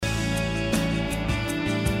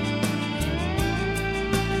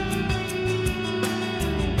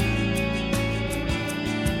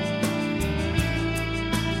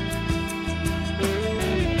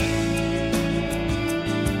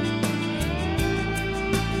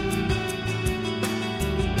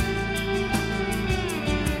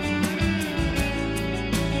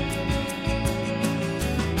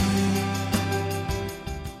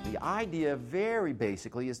idea very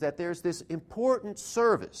basically is that there's this important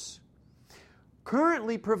service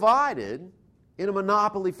currently provided in a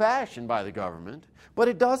monopoly fashion by the government, but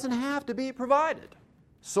it doesn't have to be provided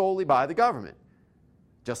solely by the government.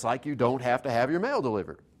 Just like you don't have to have your mail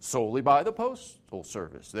delivered solely by the postal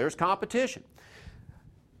service. There's competition.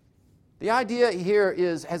 The idea here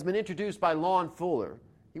has been introduced by Lon Fuller.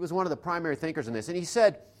 He was one of the primary thinkers in this, and he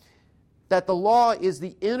said that the law is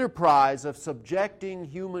the enterprise of subjecting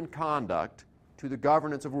human conduct to the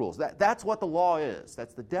governance of rules. That's what the law is.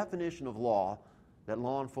 That's the definition of law that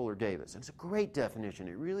Lon Fuller gave us. And it's a great definition.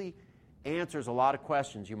 It really answers a lot of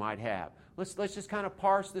questions you might have. Let's just kind of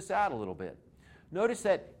parse this out a little bit. Notice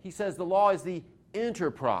that he says the law is the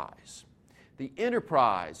enterprise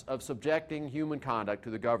of subjecting human conduct to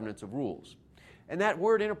the governance of rules. And that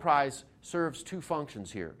word enterprise serves two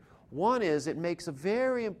functions here. One is it makes a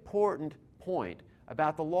very important point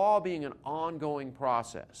about the law being an ongoing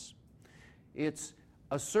process. It's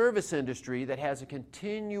a service industry that has a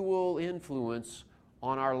continual influence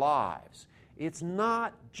on our lives. It's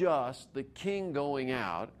not just the king going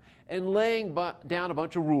out and laying down a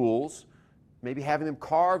bunch of rules, maybe having them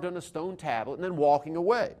carved on a stone tablet, and then walking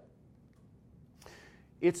away.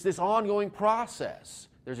 It's this ongoing process.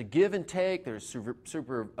 There's a give and take, there's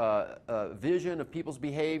supervision of people's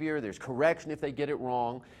behavior, there's correction if they get it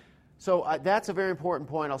wrong. So that's a very important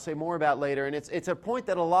point I'll say more about later, and it's a point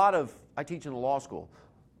that I teach in the law school,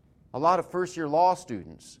 a lot of first-year law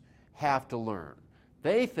students have to learn.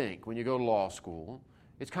 They think when you go to law school,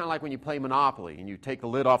 it's kind of like when you play Monopoly and you take the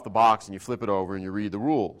lid off the box and you flip it over and you read the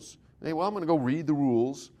rules. They say, well, I'm going to go read the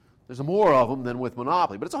rules. There's more of them than with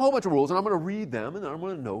Monopoly, but it's a whole bunch of rules, and I'm going to read them, and then I'm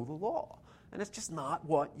going to know the law. And it's just not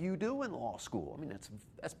what you do in law school. I mean,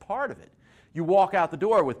 that's part of it. You walk out the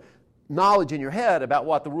door with knowledge in your head about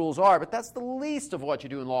what the rules are, but that's the least of what you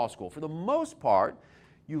do in law school. For the most part,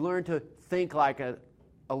 you learn to think like a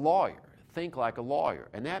lawyer,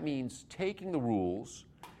 and that means taking the rules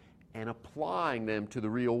and applying them to the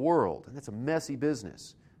real world, and that's a messy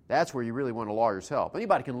business. That's where you really want a lawyer's help.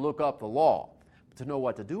 Anybody can look up the law, but to know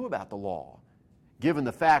what to do about the law, given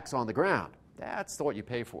the facts on the ground, that's what you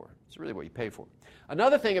pay for. It's really what you pay for.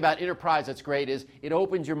 Another thing about enterprise that's great is it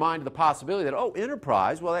opens your mind to the possibility that,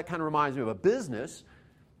 enterprise, well, that kind of reminds me of a business,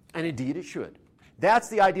 and indeed it should. That's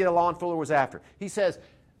the idea that Lon Fuller was after. He says,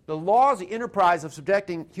 the law is the enterprise of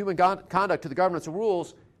subjecting human conduct to the governance of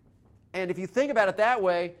rules, and if you think about it that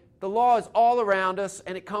way, the law is all around us,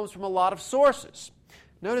 and it comes from a lot of sources.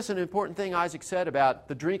 Notice an important thing Isaac said about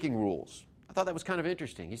the drinking rules. I thought that was kind of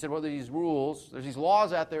interesting. He said, well, there's these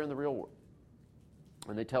laws out there in the real world,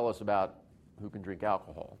 and they tell us about who can drink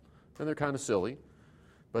alcohol. And they're kind of silly,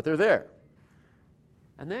 but they're there.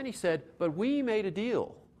 And then he said, but we made a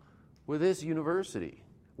deal with this university.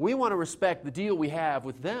 We want to respect the deal we have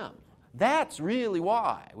with them. That's really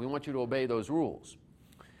why we want you to obey those rules.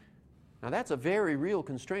 Now, that's a very real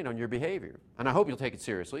constraint on your behavior. And I hope you'll take it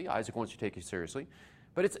seriously. Isaac wants you to take it seriously.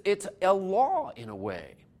 But it's a law in a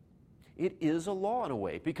way. It is a law in a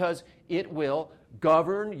way because it will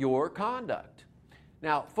govern your conduct.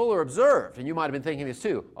 Now, Fuller observed, and you might have been thinking this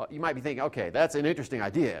too, you might be thinking, okay, that's an interesting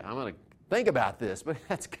idea. I'm going to think about this, but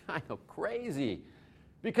that's kind of crazy.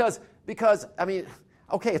 Because I mean,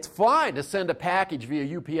 okay, it's fine to send a package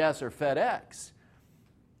via UPS or FedEx.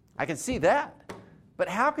 I can see that. But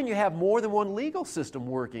how can you have more than one legal system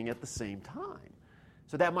working at the same time?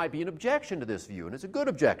 So that might be an objection to this view, and it's a good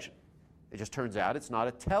objection. It just turns out it's not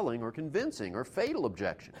a telling or convincing or fatal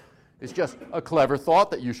objection. It's just a clever thought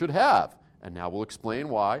that you should have. And now we'll explain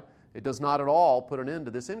why it does not at all put an end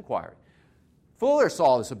to this inquiry. Fuller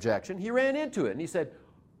saw this objection. He ran into it, and he said,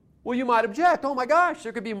 well, you might object. Oh, my gosh,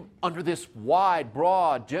 there could be, under this wide,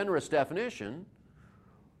 broad, generous definition,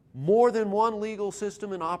 more than one legal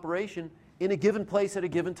system in operation in a given place at a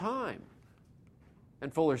given time.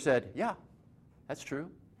 And Fuller said, yeah, that's true,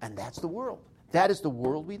 and that's the world. That is the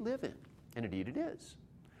world we live in, and indeed it is.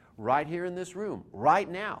 Right here in this room, right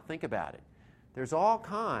now, think about it. There's all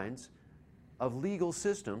kinds of legal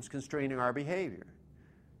systems constraining our behavior.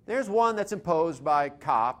 There's one that's imposed by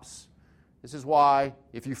cops. This is why,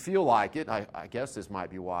 if you feel like it, I guess this might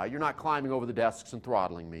be why, you're not climbing over the desks and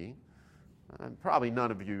throttling me. Probably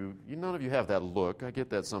none of you have that look. I get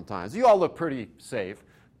that sometimes. You all look pretty safe.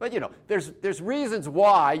 But, there's reasons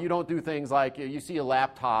why you don't do things like you see a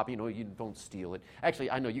laptop, you don't steal it.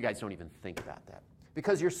 Actually, I know you guys don't even think about that.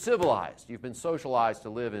 Because you're civilized. You've been socialized to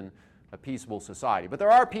live in a peaceable society. But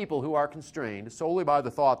there are people who are constrained solely by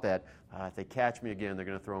the thought that if they catch me again, they're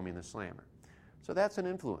going to throw me in the slammer. So that's an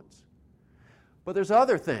influence. But there's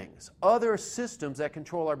other things, other systems that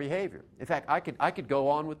control our behavior. In fact, I could go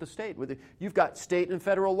on with the state. You've got state and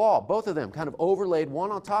federal law, both of them kind of overlaid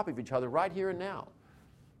one on top of each other right here and now.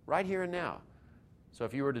 Right here and now. So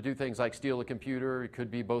if you were to do things like steal a computer, it could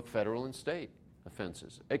be both federal and state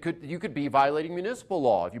offenses. You could be violating municipal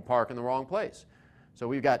law if you park in the wrong place. So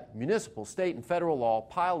we've got municipal, state, and federal law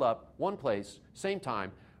piled up one place, same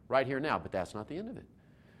time, right here and now. But that's not the end of it.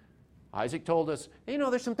 Isaac told us, hey,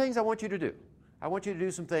 there's some things I want you to do. I want you to do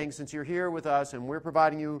some things since you're here with us and we're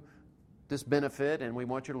providing you this benefit and we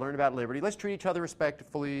want you to learn about liberty. Let's treat each other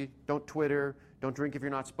respectfully. Don't Twitter. Don't drink if you're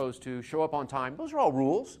not supposed to. Show up on time. Those are all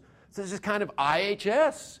rules. So there's this kind of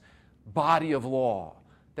IHS body of law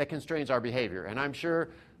that constrains our behavior. And I'm sure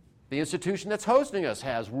the institution that's hosting us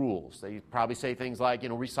has rules. They probably say things like,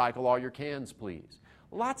 recycle all your cans, please.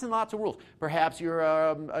 Lots and lots of rules. Perhaps you're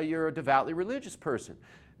a devoutly religious person.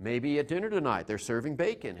 Maybe at dinner tonight they're serving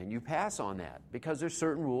bacon and you pass on that because there's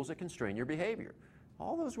certain rules that constrain your behavior.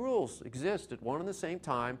 All those rules exist at one and the same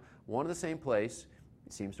time, one and the same place.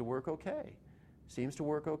 It seems to work okay. Seems to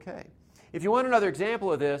work okay. If you want another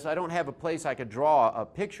example of this, I don't have a place I could draw a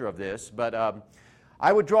picture of this, but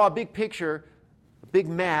I would draw a big picture, a big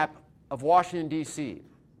map of Washington, D.C.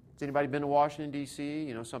 Has anybody been to Washington, D.C.?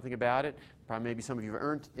 You know something about it? Probably maybe some of you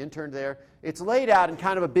have interned there. It's laid out in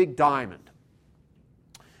kind of a big diamond.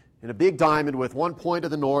 In a big diamond with one point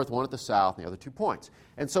at the north, one at the south, and the other 2 points.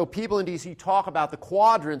 And so people in D.C. talk about the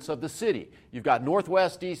quadrants of the city. You've got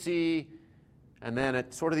Northwest D.C., and then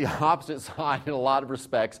at sort of the opposite side in a lot of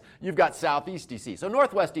respects, you've got Southeast D.C. So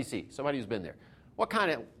Northwest D.C., somebody who's been there. What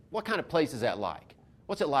kind of place is that like?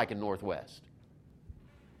 What's it like in Northwest?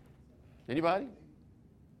 Anybody?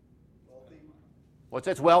 Wealthy. What's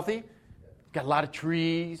that? It's wealthy? Got a lot of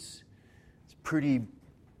trees. It's pretty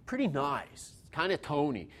nice. Kind of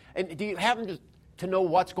Tony. And do you happen to know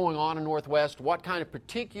what's going on in Northwest? What kind of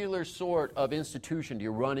particular sort of institution do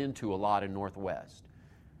you run into a lot in Northwest?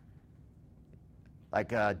 Like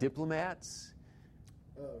diplomats?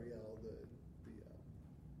 Oh, yeah, all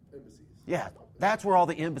the embassies. Yeah, that's where all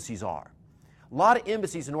the embassies are. A lot of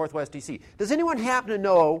embassies in Northwest D.C. Does anyone happen to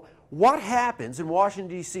know what happens in Washington,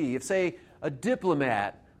 D.C. if, say, a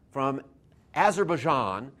diplomat from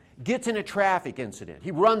Azerbaijan gets in a traffic incident?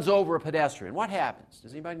 He runs over a pedestrian. What happens?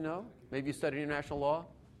 Does anybody know? Maybe you studied international law?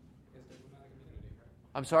 He has diplomatic immunity, right?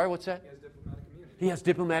 I'm sorry, what's that? He has diplomatic immunity. He has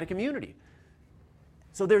diplomatic immunity.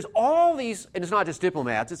 So there's all these, and it's not just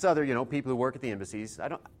diplomats, it's other, people who work at the embassies. I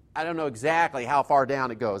don't know exactly how far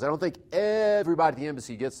down it goes. I don't think everybody at the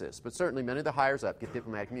embassy gets this, but certainly many of the higher up get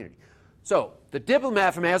diplomatic immunity. So the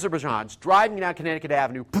diplomat from Azerbaijan is driving down Connecticut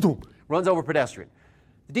Avenue, runs over a pedestrian.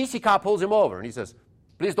 The D.C. cop pulls him over and he says,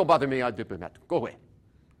 "Please don't bother me, I'm a diplomat. Go away."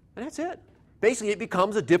 And that's it. Basically, it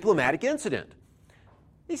becomes a diplomatic incident.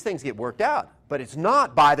 These things get worked out, but it's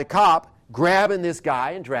not by the cop grabbing this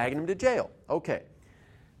guy and dragging him to jail. Okay.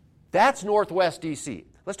 That's Northwest D.C.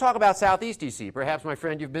 Let's talk about Southeast D.C. Perhaps, my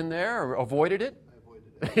friend, you've been there or avoided it? I avoided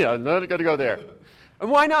it. Yeah, not going to go there. And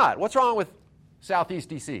why not? What's wrong with Southeast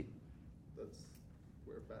D.C.? That's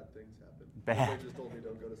where bad things happen. Bad. They just told me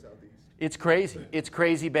don't go to Southeast. It's crazy. It's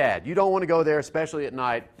crazy bad. You don't want to go there, especially at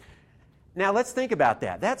night. Now, let's think about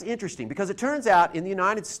that. That's interesting because it turns out in the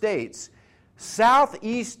United States,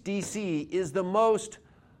 Southeast D.C. is the most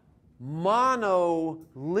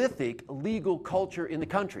monolithic legal culture in the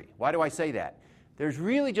country. Why do I say that? There's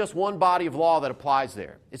really just one body of law that applies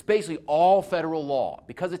there. It's basically all federal law.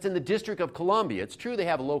 Because it's in the District of Columbia, it's true they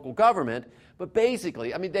have a local government, but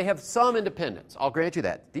basically, they have some independence. I'll grant you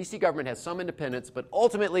that. D.C. government has some independence, but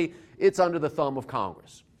ultimately, it's under the thumb of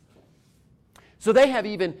Congress. So they have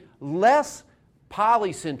even less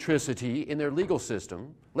polycentricity in their legal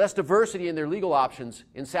system, less diversity in their legal options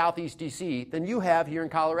in Southeast D.C. than you have here in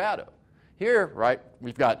Colorado. Here, right,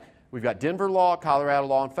 we've got Denver law, Colorado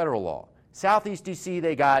law, and federal law. Southeast D.C.,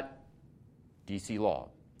 they got D.C. law,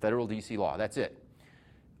 federal D.C. law. That's it.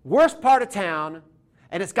 Worst part of town,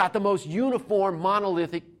 and it's got the most uniform,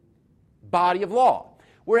 monolithic body of law.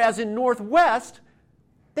 Whereas in Northwest,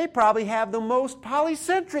 they probably have the most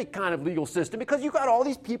polycentric kind of legal system because you've got all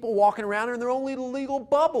these people walking around in their own little legal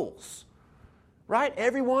bubbles. Right?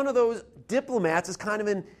 Every one of those diplomats is kind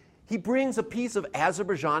of he brings a piece of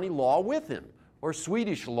Azerbaijani law with him, or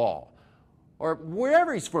Swedish law, or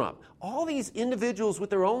wherever he's from. All these individuals with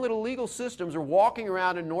their own little legal systems are walking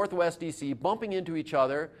around in Northwest D.C., bumping into each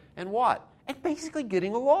other, and what? And basically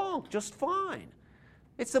getting along just fine.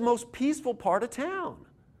 It's the most peaceful part of town.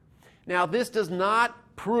 Now, this does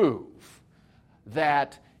not prove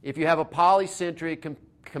that if you have a polycentric,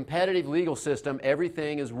 competitive legal system,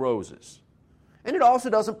 everything is roses. And it also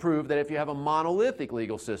doesn't prove that if you have a monolithic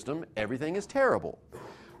legal system, everything is terrible.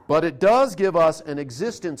 But it does give us an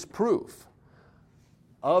existence proof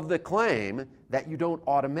of the claim that you don't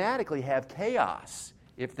automatically have chaos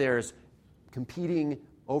if there's competing,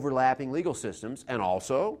 overlapping legal systems. And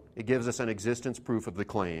also, it gives us an existence proof of the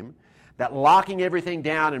claim that locking everything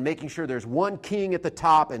down and making sure there's one king at the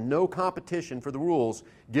top and no competition for the rules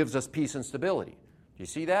gives us peace and stability. Do you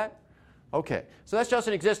see that? Okay, so that's just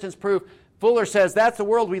an existence proof. Fuller says that's the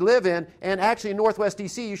world we live in, and actually in Northwest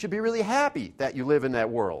D.C. you should be really happy that you live in that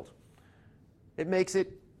world. It makes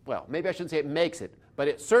it, well, maybe I shouldn't say it makes it, but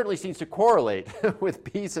it certainly seems to correlate with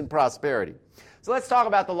peace and prosperity. So let's talk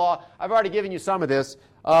about the law. I've already given you some of this.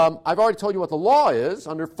 I've already told you what the law is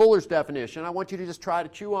under Fuller's definition. I want you to just try to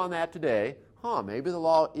chew on that today. Maybe the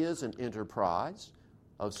law is an enterprise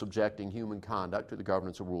of subjecting human conduct to the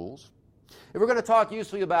governance of rules. If we're going to talk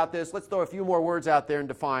usefully about this, let's throw a few more words out there and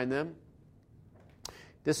define them.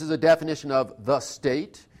 This is a definition of the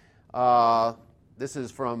state. This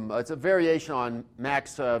is from, it's a variation on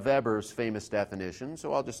Max Weber's famous definition,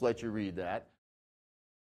 so I'll just let you read that.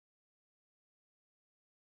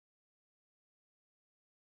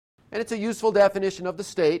 And it's a useful definition of the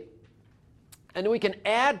state. And then we can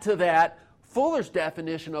add to that Fuller's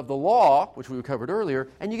definition of the law, which we covered earlier,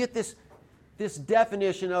 and you get this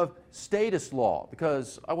definition of status law,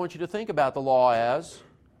 because I want you to think about the law as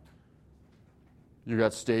you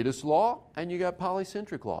got status law and you got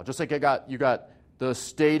polycentric law. Just like you got the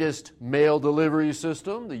statist mail delivery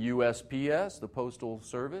system, the USPS, the Postal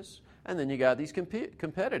Service, and then you got these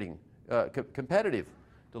competitive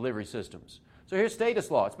delivery systems. So here's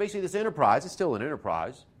status law. It's basically this enterprise. It's still an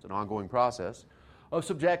enterprise. It's an ongoing process of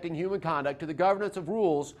subjecting human conduct to the governance of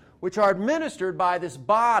rules which are administered by this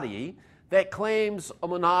body that claims a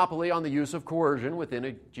monopoly on the use of coercion within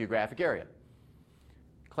a geographic area.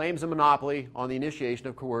 Claims a monopoly on the initiation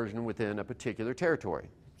of coercion within a particular territory.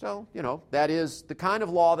 So, that is the kind of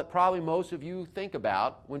law that probably most of you think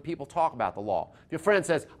about when people talk about the law. If your friend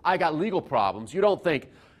says, I got legal problems, you don't think,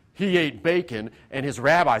 he ate bacon and his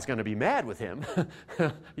rabbi's going to be mad with him.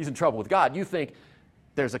 He's in trouble with God. You think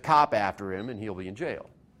there's a cop after him and he'll be in jail.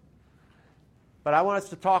 But I want us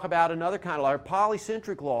to talk about another kind of law,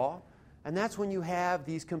 polycentric law, and that's when you have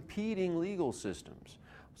these competing legal systems.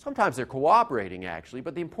 Sometimes they're cooperating, actually,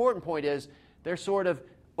 but the important point is they're sort of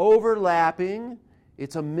overlapping.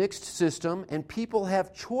 It's a mixed system, and people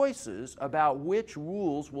have choices about which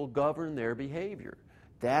rules will govern their behavior.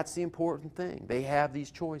 That's the important thing. They have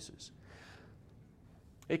these choices.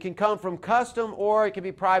 It can come from custom or it can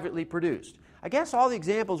be privately produced. I guess all the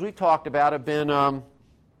examples we've talked about have been,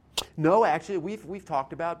 no, actually, we've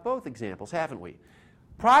talked about both examples, haven't we?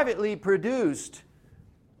 Privately produced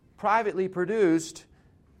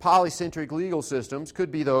polycentric legal systems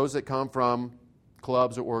could be those that come from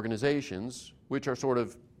clubs or organizations which are sort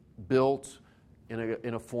of built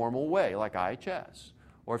in a formal way, like IHS.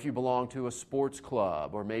 Or if you belong to a sports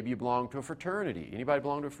club, or maybe you belong to a fraternity. Anybody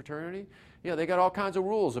belong to a fraternity? They got all kinds of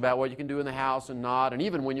rules about what you can do in the house and not. And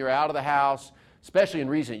even when you're out of the house, especially in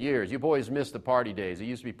recent years, you boys miss the party days. It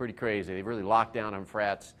used to be pretty crazy. They really locked down on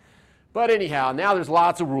frats. But anyhow, now there's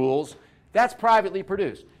lots of rules. That's privately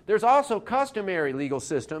produced. There's also customary legal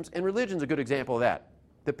systems, and religion's a good example of that.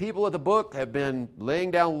 The people of the book have been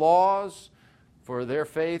laying down laws for their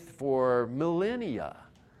faith for millennia.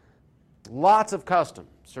 Lots of custom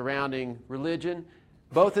surrounding religion.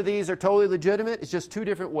 Both of these are totally legitimate. It's just two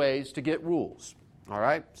different ways to get rules. All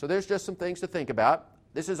right? So there's just some things to think about.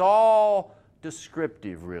 This is all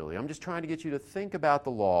descriptive, really. I'm just trying to get you to think about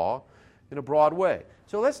the law in a broad way.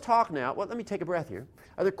 So let's talk now. Well, let me take a breath here.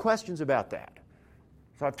 Are there questions about that?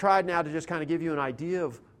 So I've tried now to just kind of give you an idea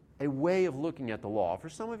of a way of looking at the law. For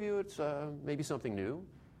some of you, it's maybe something new.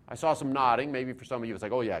 I saw some nodding. Maybe for some of you, it's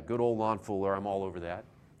like, oh yeah, good old Lon Fuller. I'm all over that.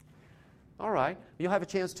 All right. You'll have a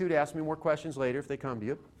chance, too, to ask me more questions later if they come to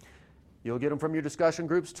you. You'll get them from your discussion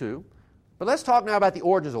groups, too. But let's talk now about the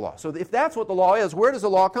origins of law. So if that's what the law is, where does the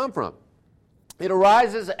law come from? It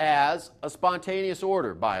arises as a spontaneous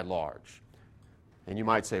order, by and large. And you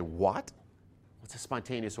might say, what? What's a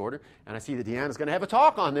spontaneous order? And I see that Deanna's going to have a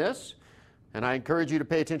talk on this, and I encourage you to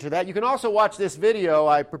pay attention to that. You can also watch this video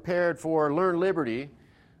I prepared for Learn Liberty,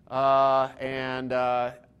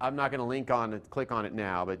 I'm not going to click on it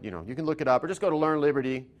now, but you can look it up, or just go to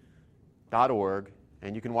learnliberty.org,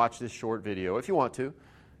 and you can watch this short video if you want to.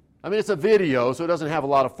 I mean, it's a video, so it doesn't have a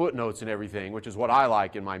lot of footnotes and everything, which is what I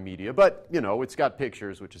like in my media, but, it's got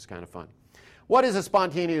pictures, which is kind of fun. What is a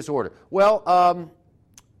spontaneous order? Well,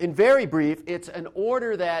 in very brief, it's an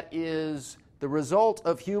order that is the result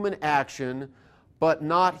of human action, but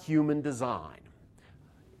not human design.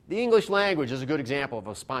 The English language is a good example of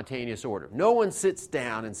a spontaneous order. No one sits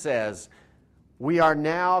down and says, we are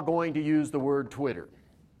now going to use the word Twitter.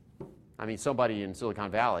 I mean, somebody in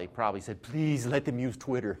Silicon Valley probably said, please let them use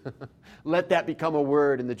Twitter. Let that become a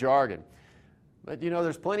word in the jargon. But, you know,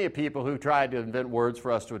 there's plenty of people who tried to invent words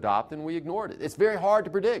for us to adopt, and we ignored it. It's very hard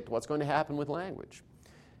to predict what's going to happen with language.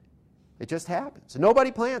 It just happens.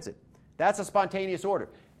 Nobody plans it. That's a spontaneous order.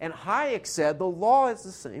 And Hayek said the law is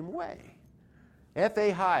the same way.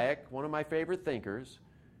 F.A. Hayek, one of my favorite thinkers,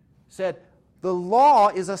 said the law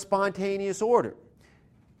is a spontaneous order.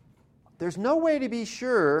 There's no way to be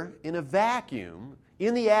sure in a vacuum,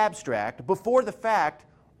 in the abstract, before the fact,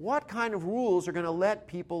 what kind of rules are going to let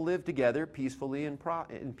people live together peacefully in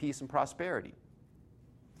peace and prosperity.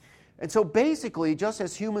 And so basically, just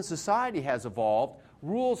as human society has evolved,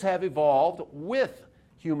 rules have evolved with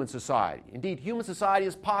human society. Indeed, human society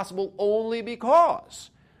is possible only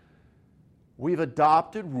because we've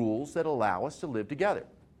adopted rules that allow us to live together.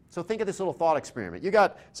 So think of this little thought experiment. You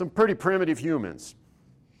got some pretty primitive humans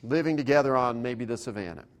living together on maybe the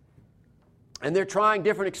savannah. And they're trying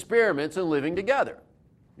different experiments and living together.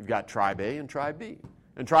 You've got tribe A and tribe B.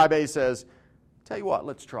 And tribe A says, tell you what,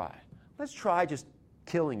 let's try. Let's try just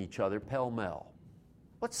killing each other pell-mell.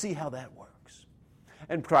 Let's see how that works.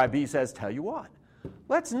 And tribe B says, tell you what,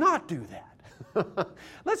 let's not do that.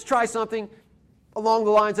 Let's try something along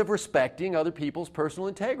the lines of respecting other people's personal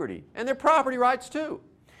integrity and their property rights too.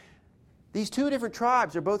 These two different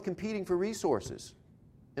tribes are both competing for resources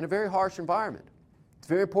in a very harsh environment. It's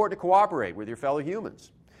very important to cooperate with your fellow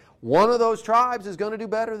humans. One of those tribes is going to do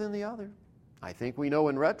better than the other. I think we know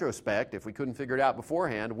in retrospect, if we couldn't figure it out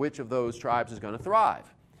beforehand, which of those tribes is going to thrive.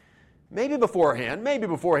 Maybe beforehand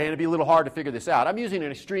it'd be a little hard to figure this out. I'm using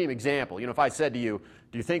an extreme example. You know, if I said to you,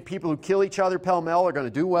 do you think people who kill each other pell-mell are going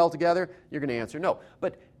to do well together? You're going to answer no.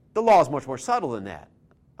 But the law is much more subtle than that.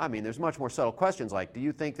 I mean, there's much more subtle questions like, do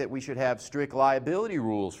you think that we should have strict liability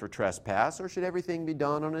rules for trespass, or should everything be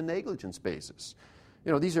done on a negligence basis?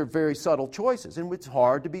 You know, these are very subtle choices, and it's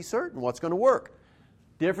hard to be certain what's going to work.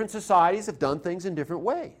 Different societies have done things in different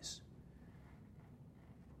ways.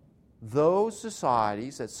 Those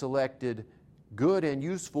societies that selected good and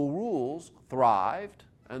useful rules thrived,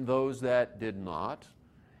 and those that did not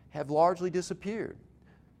have largely disappeared.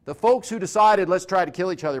 The folks who decided, let's try to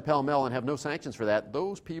kill each other pell-mell and have no sanctions for that,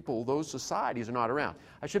 those people, those societies are not around.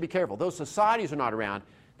 I should be careful. Those societies are not around.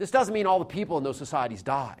 This doesn't mean all the people in those societies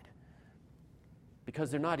died, because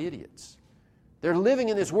they're not idiots. They're living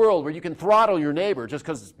in this world where you can throttle your neighbor just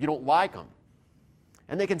because you don't like them.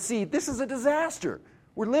 And they can see, this is a disaster.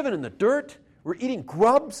 We're living in the dirt. We're eating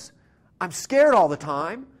grubs. I'm scared all the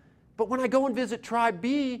time. But when I go and visit Tribe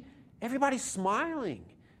B, everybody's smiling.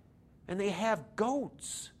 And they have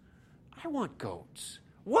goats. I want goats.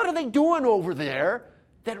 What are they doing over there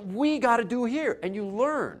that we got to do here? And you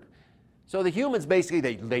learn. So the humans basically,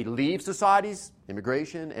 they leave societies,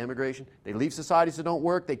 immigration, emigration. They leave societies that don't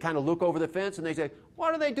work. They kind of look over the fence and they say,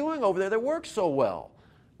 what are they doing over there that works so well?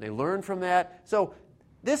 They learn from that. So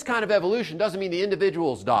this kind of evolution doesn't mean the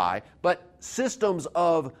individuals die, but systems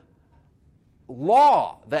of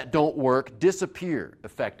law that don't work disappear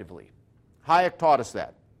effectively. Hayek taught us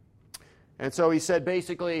that. And so he said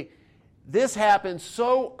basically, this happened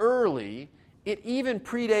so early, it even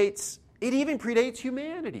predates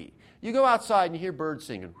humanity. You go outside and you hear birds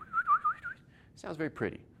singing. Sounds very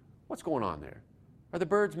pretty. What's going on there? Are the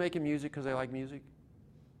birds making music because they like music?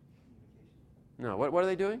 No. What are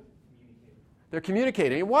they doing? They're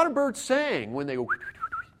communicating. And what are birds saying when they go? Could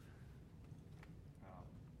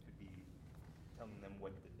be telling them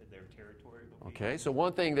what their territory will be. Okay, so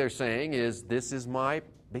one thing they're saying is, this is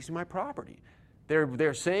basically my property.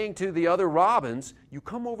 They're saying to the other robins, you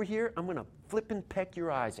come over here, I'm going to flip and peck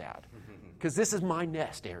your eyes out because this is my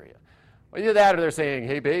nest area. Well, either that or they're saying,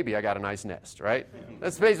 hey, baby, I got a nice nest, right?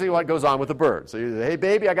 That's basically what goes on with the bird. So you say, hey,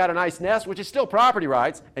 baby, I got a nice nest, which is still property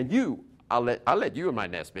rights, and I'll let you in my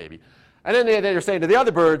nest, baby. And then they're saying to the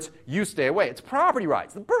other birds, you stay away. It's property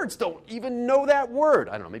rights. The birds don't even know that word.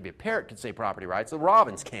 I don't know, maybe a parrot could say property rights. The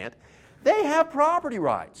robins can't. They have property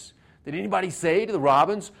rights. Did anybody say to the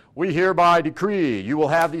robins, we hereby decree you will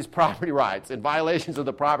have these property rights and violations of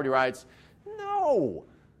the property rights? No.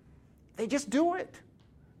 They just do it.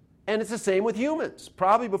 And it's the same with humans.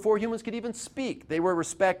 Probably before humans could even speak, they were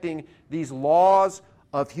respecting these laws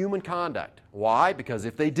of human conduct. Why? Because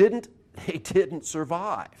if they didn't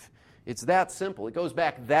survive. It's that simple. It goes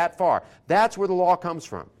back that far. That's where the law comes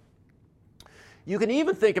from. You can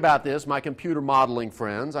even think about this, my computer modeling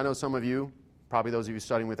friends. I know some of you, probably those of you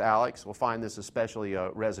studying with Alex, will find this especially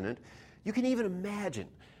resonant. You can even imagine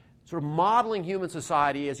sort of modeling human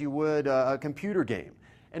society as you would a computer game.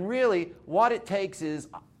 And really, what it takes is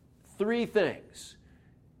three things.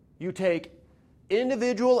 You take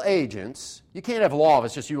individual agents. You can't have law if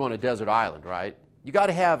it's just you on a desert island, right? You got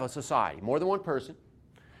to have a society, more than one person,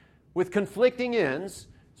 with conflicting ends.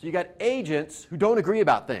 So you got agents who don't agree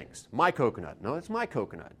about things. My coconut. No, it's my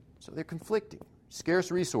coconut. So they're conflicting.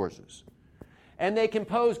 Scarce resources. And they can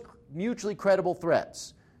pose mutually credible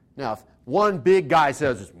threats. Now, if one big guy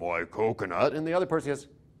says, it's my coconut, and the other person says,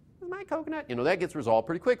 it's my coconut, that gets resolved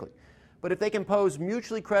pretty quickly. But if they can pose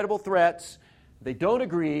mutually credible threats, they don't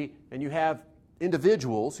agree, and you have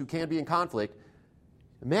individuals who can be in conflict,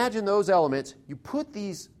 imagine those elements. You put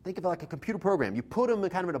these, think of it like a computer program. You put them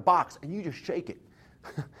in a box, and you just shake it.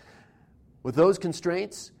 With those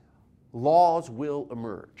constraints, laws will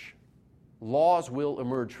emerge. Laws will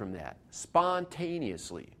emerge from that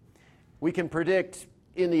spontaneously. We can predict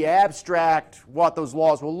in the abstract what those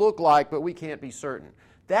laws will look like, but we can't be certain.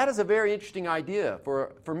 That is a very interesting idea.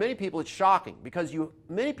 For many people, it's shocking because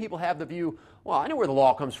many people have the view, well, I know where the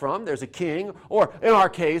law comes from. There's a king, or in our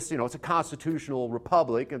case, it's a constitutional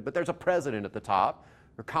republic, but there's a president at the top,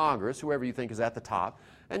 or Congress, whoever you think is at the top.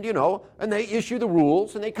 And, and they issue the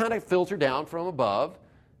rules, and they kind of filter down from above.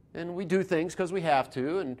 And we do things because we have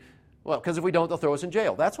to, and, because if we don't, they'll throw us in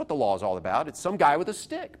jail. That's what the law is all about. It's some guy with a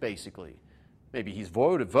stick, basically. Maybe he's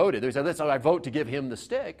voted. They say, I vote to give him the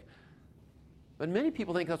stick. But many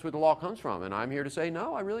people think that's where the law comes from, and I'm here to say,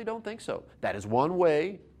 no, I really don't think so. That is one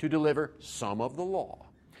way to deliver some of the law.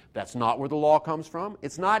 That's not where the law comes from.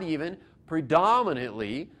 It's not even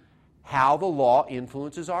predominantly how the law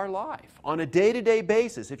influences our life. On a day-to-day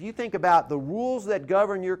basis, if you think about the rules that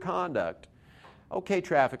govern your conduct, okay,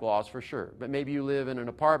 traffic laws for sure, but maybe you live in an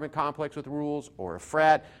apartment complex with rules, or a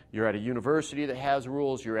frat, you're at a university that has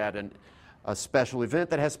rules, you're at a special event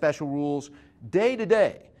that has special rules. Day to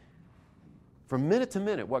day, from minute to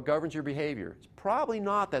minute, what governs your behavior? It's probably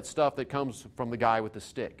not that stuff that comes from the guy with the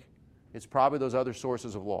stick. It's probably those other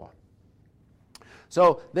sources of law.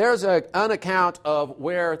 So there's an account of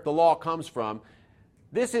where the law comes from.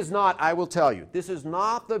 This is not, I will tell you, this is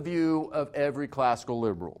not the view of every classical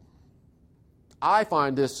liberal. I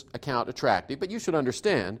find this account attractive, but you should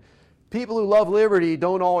understand, people who love liberty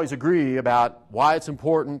don't always agree about why it's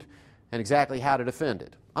important and exactly how to defend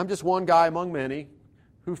it. I'm just one guy among many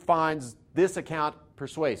who finds this account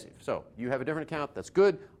persuasive. So you have a different account, that's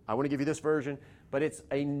good. I want to give you this version, but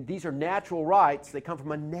these are natural rights. They come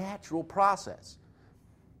from a natural process.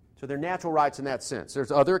 So they're natural rights in that sense.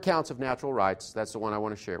 There's other accounts of natural rights. That's the one I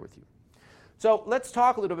want to share with you. So let's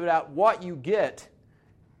talk a little bit about what you get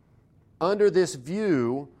under this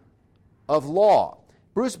view of law.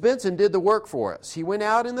 Bruce Benson did the work for us. He went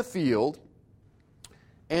out in the field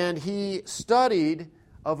and he studied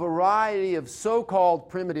a variety of so-called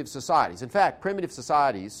primitive societies. In fact,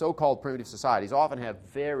 so-called primitive societies, often have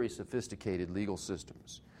very sophisticated legal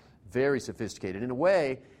systems. Very sophisticated. In a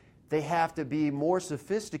way, they have to be more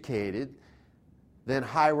sophisticated than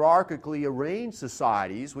hierarchically arranged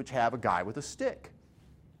societies which have a guy with a stick.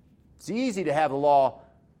 It's easy to have a law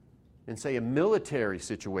in, say, a military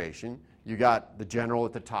situation. You got the general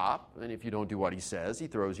at the top, and if you don't do what he says, he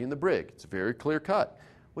throws you in the brig. It's very clear cut.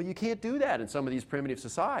 Well, you can't do that in some of these primitive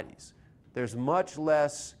societies. There's much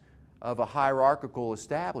less of a hierarchical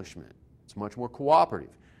establishment. It's much more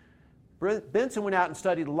cooperative. Benson went out and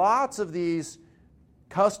studied lots of these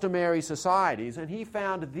customary societies, and he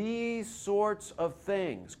found these sorts of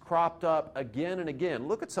things cropped up again and again.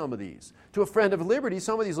 Look at some of these. To a friend of liberty,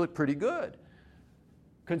 some of these look pretty good.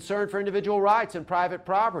 Concern for individual rights and private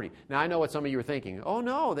property. Now, I know what some of you are thinking. Oh,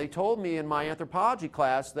 no, they told me in my anthropology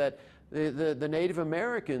class that the Native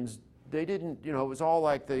Americans, they didn't, it was all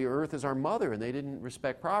like the earth is our mother, and they didn't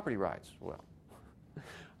respect property rights. Well,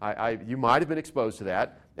 you might have been exposed to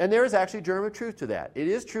that. And there is actually a germ of truth to that. It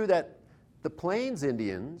is true that the Plains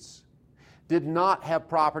Indians did not have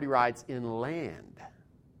property rights in land.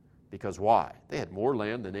 Because why? They had more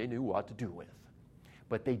land than they knew what to do with.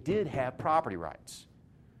 But they did have property rights.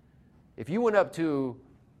 If you went up to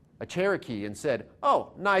a Cherokee and said,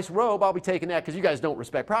 oh, nice robe, I'll be taking that because you guys don't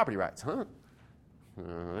respect property rights, huh?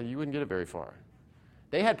 You wouldn't get it very far.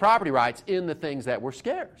 They had property rights in the things that were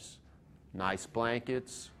scarce. Nice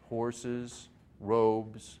blankets, horses,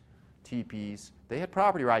 robes, teepees. They had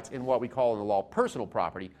property rights in what we call in the law personal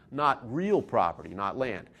property, not real property, not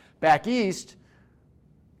land. Back east,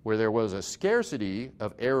 where there was a scarcity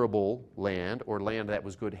of arable land or land that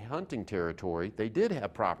was good hunting territory, they did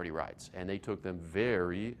have property rights, and they took them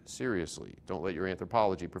very seriously. Don't let your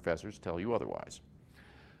anthropology professors tell you otherwise.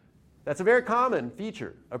 That's a very common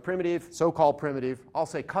feature of primitive, so-called primitive, I'll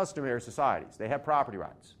say customary societies. They have property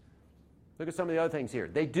rights. Look at some of the other things here.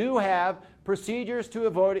 They do have procedures to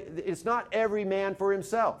avoid it. It's not every man for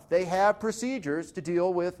himself. They have procedures to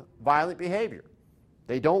deal with violent behavior.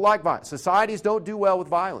 They don't like violence. Societies don't do well with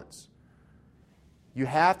violence. You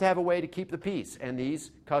have to have a way to keep the peace, and these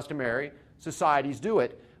customary societies do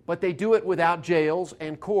it, but they do it without jails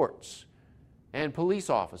and courts and police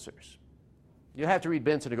officers. You have to read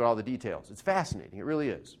Benson to get all the details. It's fascinating. It really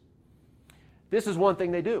is. This is one thing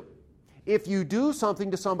they do. If you do something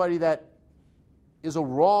to somebody that is a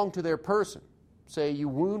wrong to their person, say you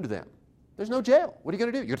wound them, there's no jail. What are you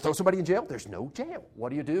going to do? You're going to throw somebody in jail? There's no jail.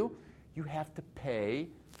 What do? You have to pay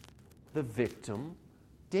the victim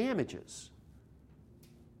damages.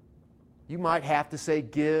 You might have to say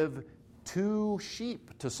give 2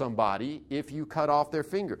 sheep to somebody if you cut off their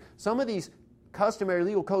finger. Some of these customary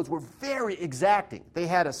legal codes were very exacting. They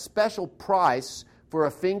had a special price for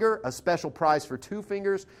a finger, a special price for 2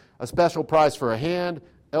 fingers, a special price for a hand,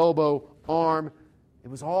 elbow, arm. It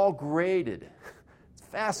was all graded. It's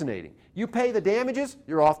fascinating. You pay the damages,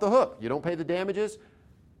 you're off the hook. You don't pay the damages,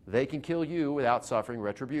 they can kill you without suffering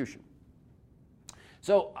retribution.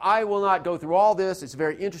 So I will not go through all this. It's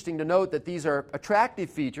very interesting to note that these are attractive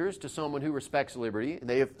features to someone who respects liberty.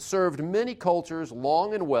 They have served many cultures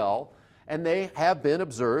long and well, and they have been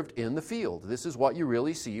observed in the field. This is what you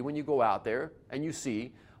really see when you go out there and you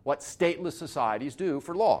see what stateless societies do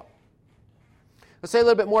for law. Let's say a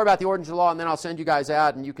little bit more about the origins of law, and then I'll send you guys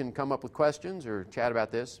out and you can come up with questions or chat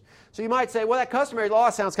about this. So you might say, well, that customary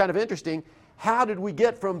law sounds kind of interesting. How did we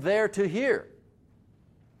get from there to here?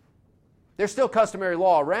 There's still customary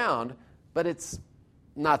law around, but it's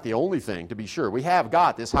not the only thing, to be sure. We have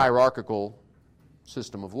got this hierarchical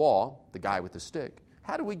system of law, the guy with the stick.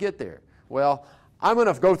 How did we get there? Well, I'm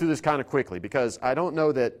going to go through this kind of quickly because I don't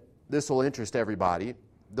know that this will interest everybody.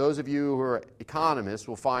 Those of you who are economists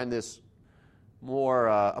will find this more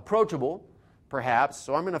approachable, perhaps.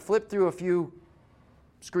 So I'm going to flip through a few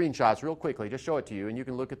screenshots real quickly, just show it to you, and you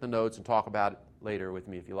can look at the notes and talk about it later with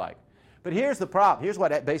me if you like. But here's the problem. Here's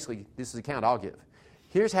what basically this is the account I'll give.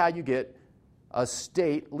 Here's how you get a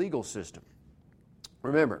state legal system.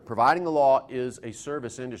 Remember, providing the law is a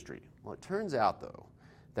service industry. Well, it turns out, though,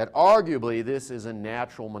 that arguably this is a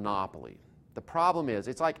natural monopoly. The problem is,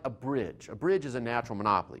 it's like a bridge. A bridge is a natural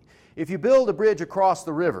monopoly. If you build a bridge across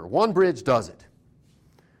the river, one bridge does it.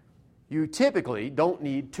 You typically don't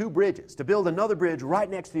need 2 bridges. To build another bridge right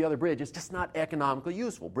next to the other bridge is just not economically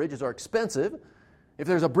useful. Bridges are expensive. If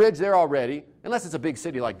there's a bridge there already, unless it's a big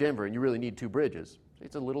city like Denver and you really need 2 bridges,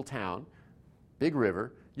 it's a little town, big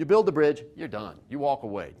river, you build the bridge, you're done. You walk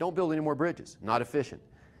away. Don't build any more bridges. Not efficient.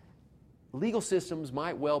 Legal systems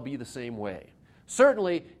might well be the same way.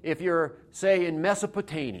 Certainly, if you're, say, in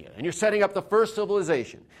Mesopotamia and you're setting up the first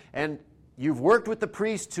civilization and you've worked with the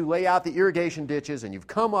priests to lay out the irrigation ditches and you've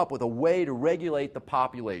come up with a way to regulate the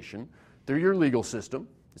population through your legal system,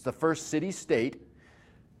 it's the first city-state,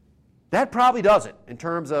 that probably does it in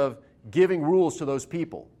terms of giving rules to those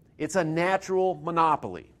people. It's a natural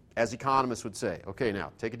monopoly, as economists would say. Okay,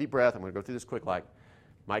 now, take a deep breath. I'm going to go through this quick like.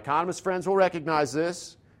 My economist friends will recognize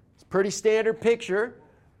this. It's a pretty standard picture.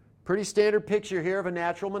 Pretty standard picture here of a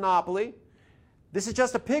natural monopoly. This is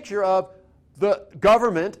just a picture of the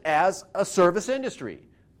government as a service industry.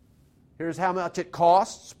 Here's how much it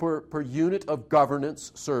costs per unit of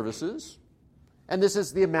governance services. And this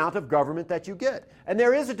is the amount of government that you get. And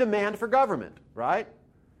there is a demand for government, right?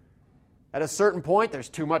 At a certain point, there's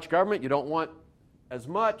too much government. You don't want as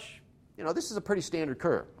much. You know, this is a pretty standard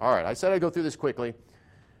curve. All right, I said I'd go through this quickly.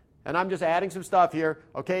 And I'm just adding some stuff here.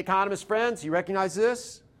 Okay, economist friends, you recognize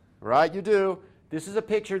this? Right, you do. This is a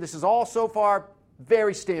picture. This is all so far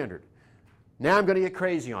very standard. Now I'm going to get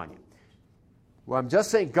crazy on you. Well, I'm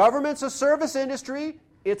just saying government's a service industry.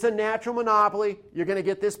 It's a natural monopoly. You're going to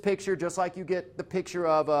get this picture just like you get the picture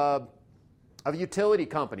of a utility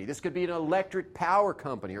company. This could be an electric power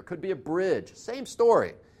company or it could be a bridge. Same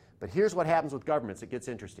story. But here's what happens with governments. It gets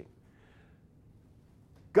interesting.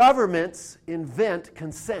 Governments invent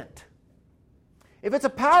consent. If it's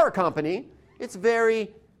a power company, it's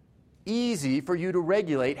very easy for you to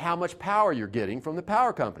regulate how much power you're getting from the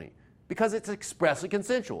power company because it's expressly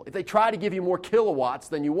consensual. If they try to give you more kilowatts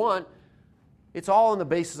than you want, it's all on the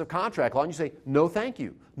basis of contract law, and you say, no thank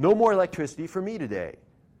you. No more electricity for me today.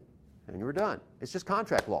 And you're done. It's just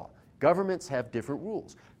contract law. Governments have different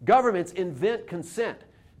rules. Governments invent consent.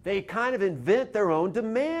 They kind of invent their own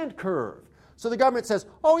demand curve. So the government says,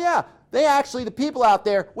 oh yeah, the people out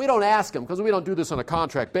there, we don't ask them because we don't do this on a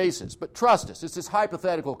contract basis. But trust us, it's this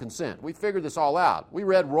hypothetical consent. We figured this all out. We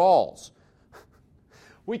read Rawls.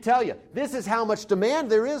 We tell you, this is how much demand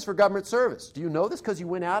there is for government service. Do you know this because you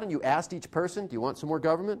went out and you asked each person, do you want some more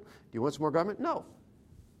government? Do you want some more government? No.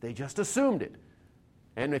 They just assumed it.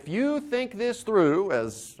 And if you think this through,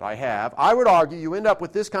 as I have, I would argue you end up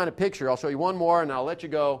with this kind of picture. I'll show you one more and I'll let you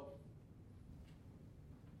go.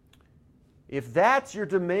 If that's your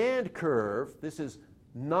demand curve, this is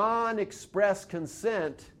non-express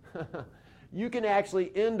consent, you can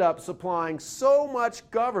actually end up supplying so much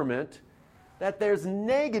government that there's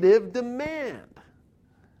negative demand.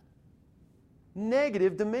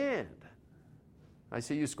 Negative demand. I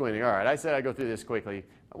see you squinting. All right, I said I'd go through this quickly.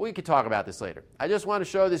 We could talk about this later. I just want to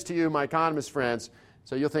show this to you, my economist friends,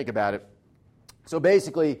 so you'll think about it. So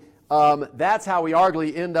basically, that's how we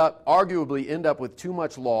arguably end up with too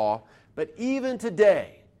much law. But even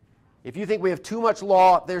today, if you think we have too much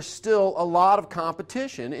law, there's still a lot of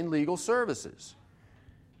competition in legal services.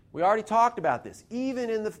 We already talked about this. Even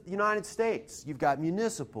in the United States, you've got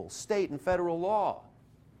municipal, state, and federal law.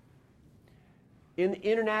 In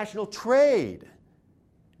international trade,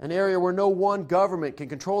 an area where no one government can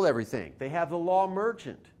control everything, they have the law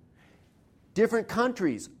merchant. Different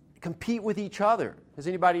countries compete with each other. Has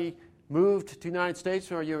anybody moved to the United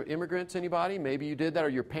States? Are you immigrants, anybody? Maybe you did that, or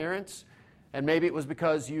your parents. And maybe it was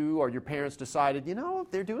because you or your parents decided, you know,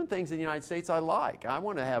 they're doing things in the United States I like. I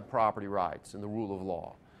want to have property rights and the rule of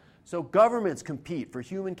law. So governments compete for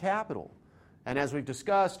human capital. And as we've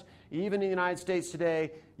discussed, even in the United States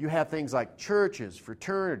today, you have things like churches,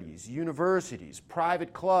 fraternities, universities,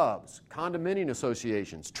 private clubs, condominium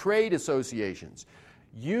associations, trade associations.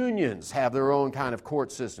 Unions have their own kind of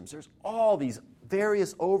court systems. There's all these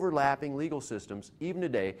various overlapping legal systems even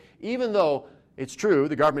today, even though it's true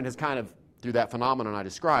the government has kind of, through that phenomenon I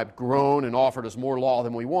described, grown and offered us more law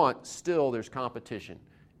than we want, still there's competition.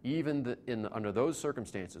 Even under those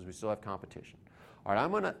circumstances, we still have competition. All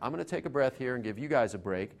right, I'm gonna take a breath here and give you guys a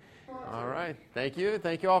break. All right, thank you.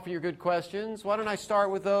 Thank you all for your good questions. Why don't I start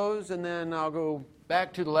with those, and then I'll go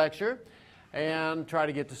back to the lecture and try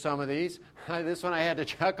to get to some of these. This one I had to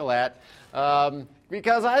chuckle at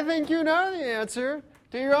because I think you know the answer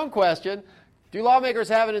to your own question. Do lawmakers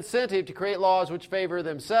have an incentive to create laws which favor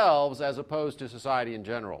themselves as opposed to society in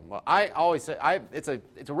general? Well, I always say, it's a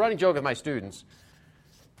running joke with my students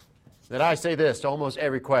that I say this to almost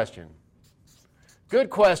every question. Good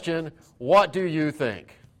question, what do you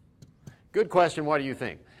think? Good question, what do you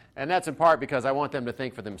think? And that's in part because I want them to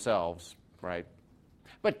think for themselves, right?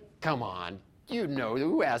 But come on, you know,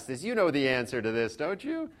 who asked this? You know the answer to this, don't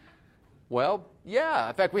you? Well, yeah.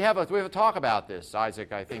 In fact, we have a talk about this,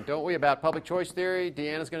 Isaac, I think, don't we, about public choice theory?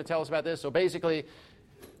 Deanna's going to tell us about this. So basically,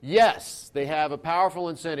 yes, they have a powerful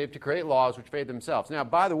incentive to create laws which favor themselves. Now,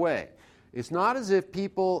 by the way, it's not as if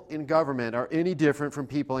people in government are any different from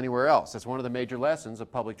people anywhere else. That's one of the major lessons of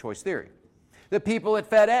public choice theory. The people at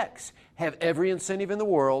FedEx have every incentive in the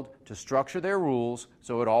world to structure their rules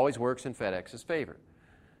so it always works in FedEx's favor.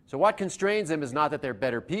 So what constrains them is not that they're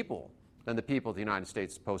better people than the people at the United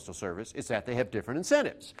States Postal Service. It's that they have different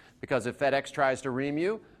incentives. Because if FedEx tries to ream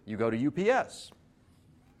you, you go to UPS.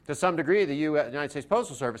 To some degree, the United States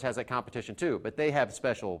Postal Service has that competition too, but they have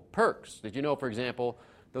special perks. Did you know, for example,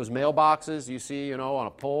 those mailboxes you see, you know, on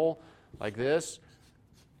a pole like this?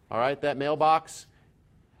 All right, that mailbox.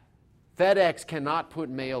 FedEx cannot put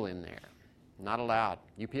mail in there. Not allowed.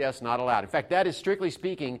 UPS not allowed. In fact, that is, strictly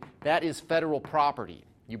speaking, that is federal property.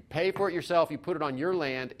 You pay for it yourself, you put it on your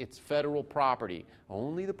land, it's federal property.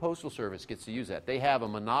 Only the Postal Service gets to use that. They have a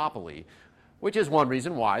monopoly, which is one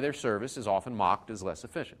reason why their service is often mocked as less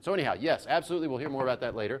efficient. So anyhow, yes, absolutely, we'll hear more about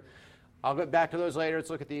that later. I'll get back to those later.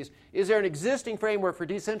 Let's look at these. Is there an existing framework for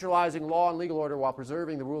decentralizing law and legal order while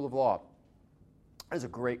preserving the rule of law? That's a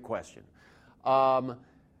great question.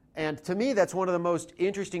 And to me, that's one of the most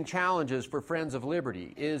interesting challenges for Friends of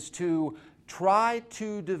Liberty, is to try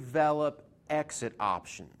to develop exit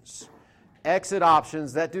options. Exit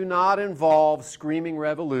options that do not involve screaming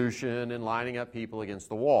revolution and lining up people against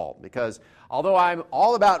the wall. Because although I'm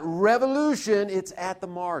all about revolution, it's at the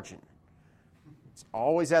margin. It's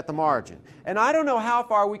always at the margin. And I don't know how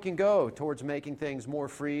far we can go towards making things more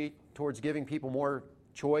free, towards giving people more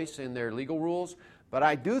choice in their legal rules, but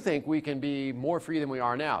I do think we can be more free than we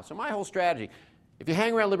are now. So my whole strategy, if you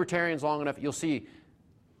hang around libertarians long enough, you'll see,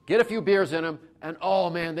 get a few beers in them, and oh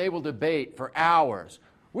man, they will debate for hours.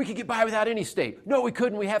 We could get by without any state. No, we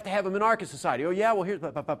couldn't. We have to have a monarchist society. Oh yeah, well here's...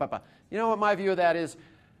 You know what my view of that is?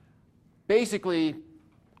 Basically,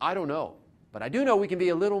 I don't know. But I do know we can be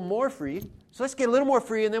a little more free. So let's get a little more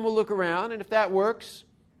free, and then we'll look around, and if that works,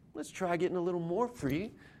 let's try getting a little more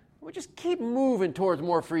free. We'll just keep moving towards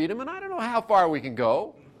more freedom, and I don't know how far we can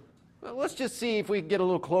go. Well, let's just see if we can get a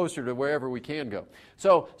little closer to wherever we can go.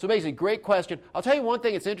 So basically, great question. I'll tell you one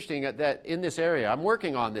thing that's interesting that in this area. I'm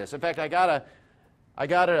working on this. In fact, I got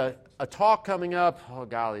a talk coming up. Oh,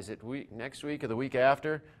 golly, is it next week or the week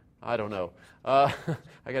after? I don't know. I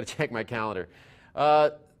got to check my calendar.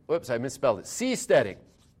 Whoops, I misspelled it. Seasteading.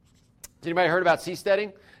 Has anybody heard about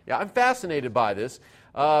seasteading? Yeah, I'm fascinated by this.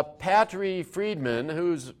 Patry Friedman,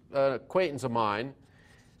 who's an acquaintance of mine,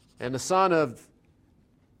 and the son of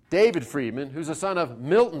David Friedman, who's the son of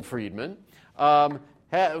Milton Friedman,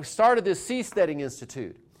 started this Seasteading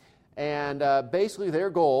Institute. And basically their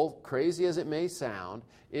goal, crazy as it may sound,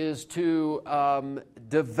 is to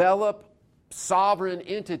develop sovereign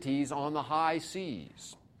entities on the high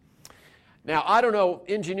seas. Now, I don't know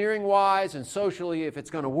engineering-wise and socially if it's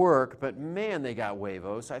going to work, but man, they got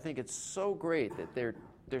huevos. I think it's so great that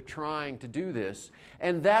they're trying to do this.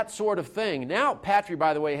 And that sort of thing. Now, Patry,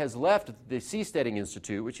 by the way, has left the Seasteading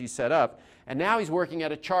Institute, which he set up, and now he's working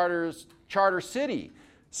at a charter city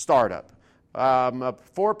startup, a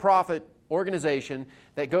for-profit organization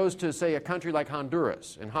that goes to, say, a country like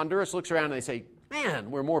Honduras. And Honduras looks around and they say, man,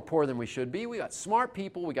 we're more poor than we should be. We got smart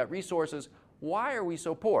people. We got resources. Why are we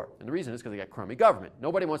so poor? And the reason is because they got crummy government.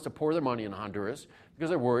 Nobody wants to pour their money in Honduras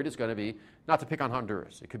because they're worried it's going to be, not to pick on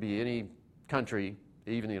Honduras, it could be any country,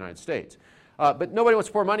 even the United States. But nobody wants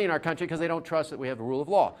to pour money in our country because they don't trust that we have the rule of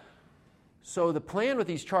law. So the plan with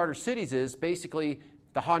these charter cities is basically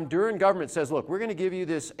the Honduran government says, look, we're going to give you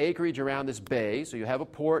this acreage around this bay, so you have a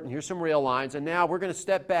port and here's some rail lines, and now we're going to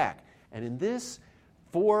step back. And in this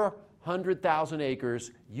 400,000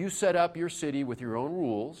 acres, you set up your city with your own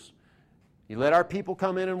rules. You let our people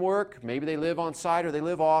come in and work. Maybe they live on site or they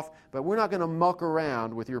live off, but we're not going to muck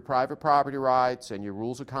around with your private property rights and your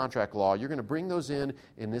rules of contract law. You're going to bring those in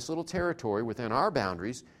this little territory within our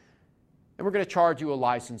boundaries, and we're going to charge you a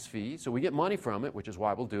license fee, so we get money from it, which is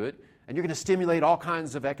why we'll do it, and you're going to stimulate all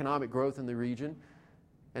kinds of economic growth in the region.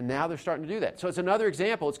 And now they're starting to do that. So it's another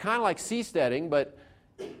example. It's kind of like seasteading, but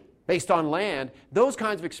based on land. Those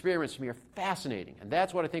kinds of experiments to me are fascinating, and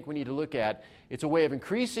that's what I think we need to look at. It's a way of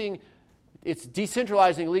increasing. It's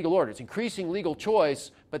decentralizing legal order. It's increasing legal choice,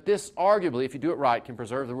 but this arguably, if you do it right, can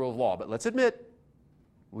preserve the rule of law. But let's admit,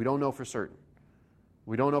 we don't know for certain.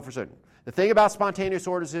 We don't know for certain. The thing about spontaneous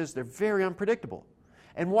orders is they're very unpredictable.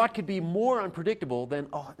 And what could be more unpredictable than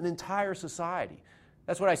an entire society?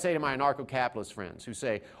 That's what I say to my anarcho-capitalist friends who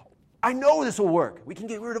say, I know this will work. We can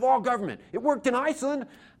get rid of all government. It worked in Iceland. And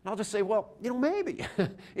I'll just say, well, maybe.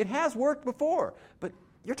 It has worked before. But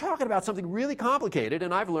you're talking about something really complicated,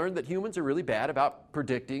 and I've learned that humans are really bad about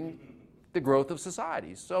predicting the growth of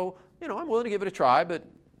societies. So, I'm willing to give it a try, but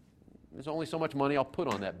there's only so much money I'll put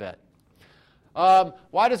on that bet.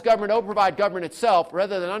 Why does government overprovide government itself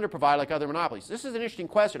rather than underprovide like other monopolies? This is an interesting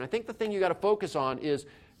question. I think the thing you got to focus on is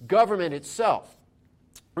government itself.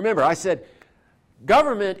 Remember, I said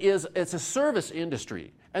government it's a service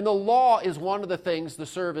industry, and the law is one of the things the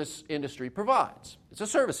service industry provides. It's a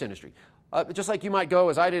service industry. Just like you might go,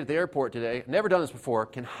 as I did at the airport today, never done this before,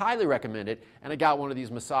 can highly recommend it, and I got one of these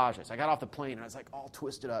massages. I got off the plane, and I was like all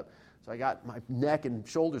twisted up. So I got my neck and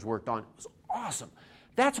shoulders worked on. It was awesome.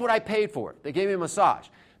 That's what I paid for. They gave me a massage.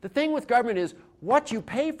 The thing with government is what you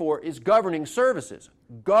pay for is governing services.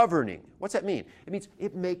 Governing. What's that mean? It means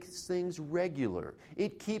it makes things regular.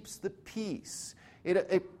 It keeps the peace.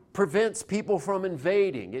 It prevents people from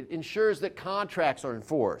invading. It ensures that contracts are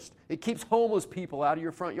enforced. It keeps homeless people out of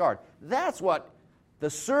your front yard. That's what the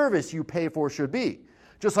service you pay for should be.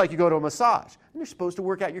 Just like you go to a massage, and you're supposed to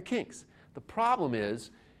work out your kinks. The problem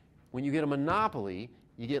is, when you get a monopoly,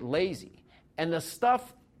 you get lazy. And the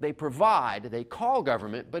stuff they provide, they call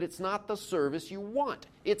government, but it's not the service you want.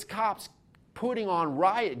 It's cops putting on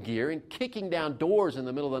riot gear and kicking down doors in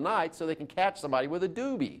the middle of the night so they can catch somebody with a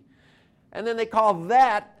doobie. And then they call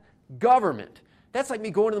that government. That's like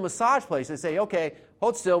me going to the massage place and say, okay,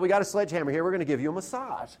 hold still, we got a sledgehammer here, we're going to give you a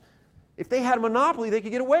massage. If they had a monopoly, they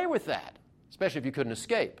could get away with that, especially if you couldn't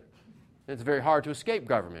escape. And it's very hard to escape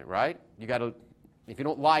government, right? You got to, if you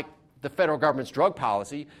don't like the federal government's drug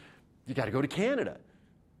policy, you got to go to Canada.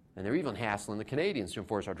 And they're even hassling the Canadians to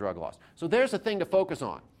enforce our drug laws. So there's the thing to focus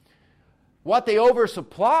on. What they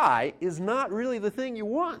oversupply is not really the thing you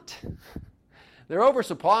want. They're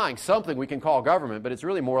oversupplying something we can call government, but it's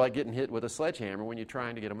really more like getting hit with a sledgehammer when you're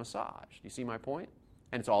trying to get a massage. Do you see my point?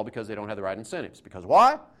 And it's all because they don't have the right incentives. Because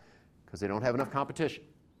why? Because they don't have enough competition.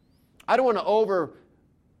 I don't want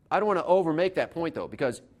to overmake that point, though,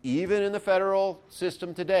 because even in the federal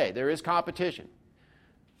system today, there is competition.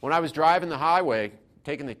 When I was driving the highway,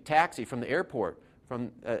 taking the taxi from the airport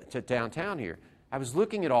to downtown here, I was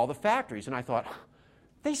looking at all the factories, and I thought,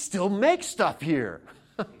 they still make stuff here.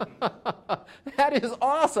 That is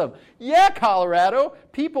awesome. Yeah, Colorado.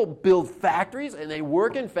 People build factories and they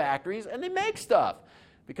work in factories and they make stuff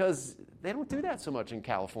because they don't do that so much in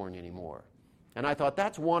California anymore. And I thought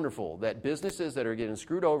that's wonderful that businesses that are getting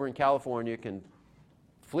screwed over in California can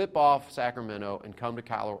flip off Sacramento and come to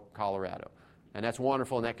Colorado. And that's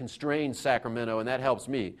wonderful, and that constrains Sacramento, and that helps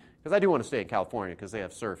me because I do want to stay in California because they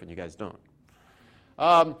have surf and you guys don't.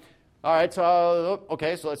 All right, so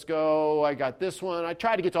let's go. I got this one. I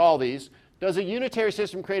tried to get to all these. Does a unitary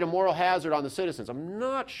system create a moral hazard on the citizens? I'm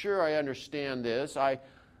not sure I understand this. I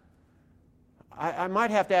might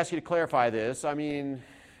have to ask you to clarify this. I mean,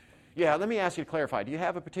 yeah, let me ask you to clarify. Do you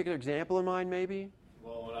have a particular example in mind, maybe?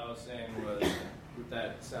 Well, what I was saying was with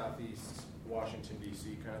that Southeast Washington,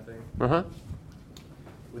 D.C. kind of thing, Uh-huh.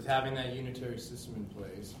 with having that unitary system in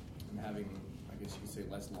place and having, I guess you could say,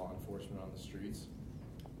 less law enforcement on the streets,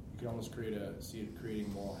 you could almost see it creating a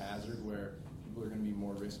moral hazard where people are going to be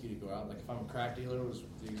more risky to go out. Like if I'm a crack dealer, was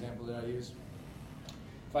the example that I used.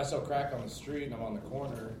 If I sell crack on the street and I'm on the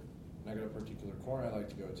corner, and I got a particular corner I like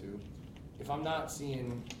to go to, if I'm not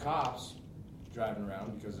seeing cops driving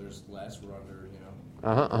around because there's less, we're under,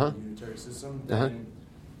 the unitary system, then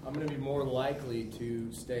I'm going to be more likely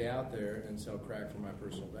to stay out there and sell crack for my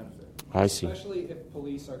personal benefit. I see. Especially if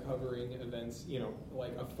police are covering events,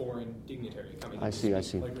 like a foreign dignitary coming. I see.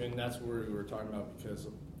 And that's what we were talking about because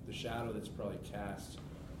of the shadow that's probably cast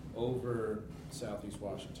over Southeast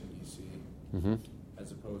Washington, D.C.,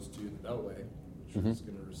 as opposed to the Beltway, which is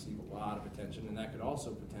going to receive a lot of attention, and that could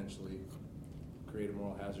also potentially create a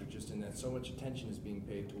moral hazard just in that so much attention is being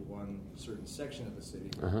paid to one certain section of the city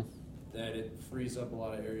that it frees up a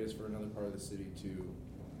lot of areas for another part of the city to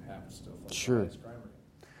have stuff like organized crime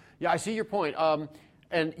rate. Yeah, I see your point.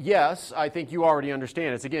 And yes, I think you already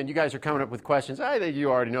understand it. Again, you guys are coming up with questions. I think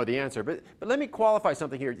you already know the answer. But let me qualify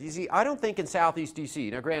something here. You see, I don't think in Southeast D.C.,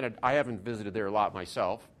 now granted, I haven't visited there a lot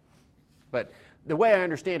myself, but the way I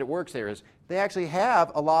understand it works there is they actually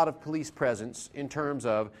have a lot of police presence in terms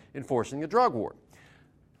of enforcing the drug war.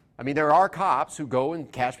 I mean, there are cops who go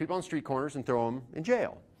and catch people on street corners and throw them in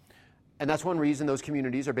jail. And that's one reason those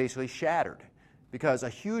communities are basically shattered, because a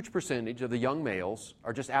huge percentage of the young males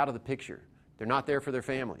are just out of the picture. They're not there for their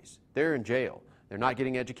families. They're in jail. They're not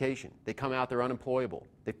getting education. They come out, they're unemployable.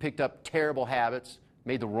 They've picked up terrible habits,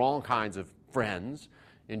 made the wrong kinds of friends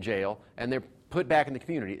in jail, and they're put back in the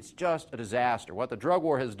community. It's just a disaster. What the drug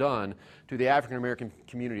war has done to the African American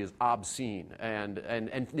community is obscene, and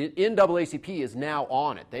the NAACP is now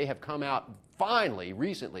on it. They have come out finally,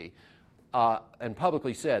 recently, and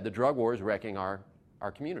publicly said the drug war is wrecking our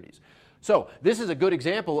communities. So this is a good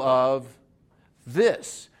example of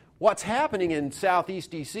this. What's happening in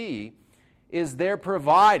Southeast D.C. is they're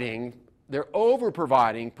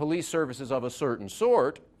over-providing police services of a certain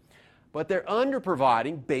sort, but they're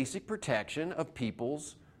under-providing basic protection of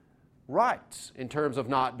people's rights in terms of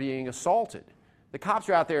not being assaulted. The cops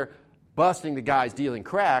are out there busting the guys dealing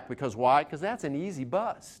crack because why? Because that's an easy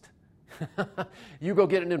bust. You go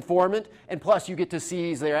get an informant, and plus you get to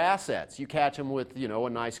seize their assets. You catch them with, a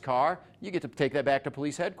nice car, you get to take that back to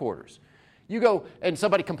police headquarters. You go and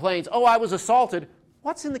somebody complains, oh, I was assaulted.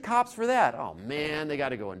 What's in the cops for that? Oh, man, they got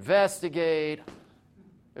to go investigate.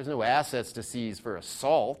 There's no assets to seize for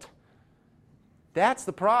assault. That's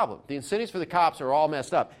the problem. The incentives for the cops are all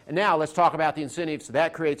messed up. And now let's talk about the incentives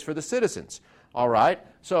that creates for the citizens. All right?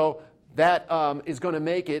 So that is going to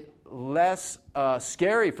make it less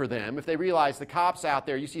scary for them if they realize the cops out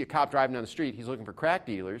there, you see a cop driving down the street, he's looking for crack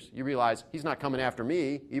dealers. You realize he's not coming after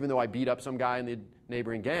me, even though I beat up some guy in the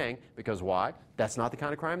neighboring gang. Because why? That's not the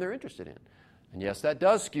kind of crime they're interested in. And yes, that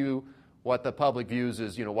does skew what the public views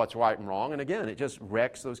as, what's right and wrong. And again, it just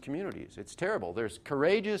wrecks those communities. It's terrible. There's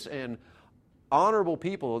courageous and honorable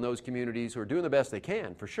people in those communities who are doing the best they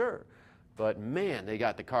can, for sure. But man, they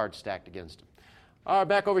got the cards stacked against them. All right,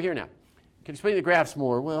 back over here now. Can you explain the graphs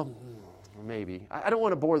more? Well, maybe. I don't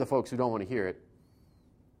want to bore the folks who don't want to hear it.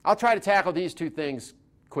 I'll try to tackle these two things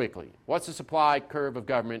quickly. What's the supply curve of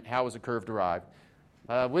government? How is the curve derived?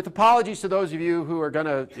 With apologies to those of you who are going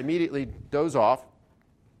to immediately doze off.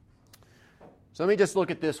 So let me just look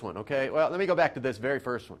at this one, okay? Well, let me go back to this very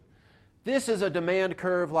first one. This is a demand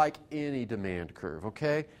curve like any demand curve,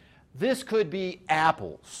 okay? This could be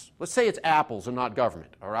apples. Let's say it's apples and not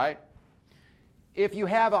government, all right? If you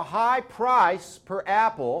have a high price per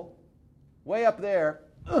apple, way up there,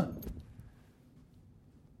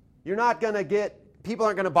 you're not going to get, people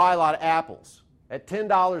aren't going to buy a lot of apples. At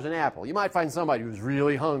 $10 an apple, you might find somebody who's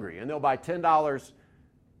really hungry, and they'll buy $10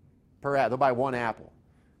 per apple. They'll buy one apple.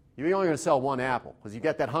 You're only going to sell one apple because you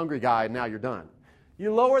get that hungry guy, and now you're done.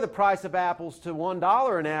 You lower the price of apples to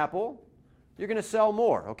 $1 an apple, you're going to sell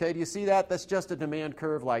more. Okay, do you see that? That's just a demand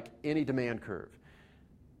curve like any demand curve.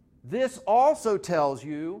 This also tells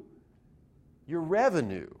you your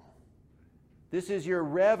revenue. This is your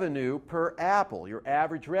revenue per apple, your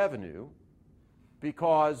average revenue,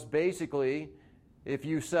 because basically if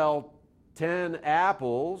you sell 10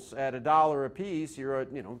 apples at $1 a piece,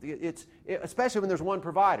 especially when there's one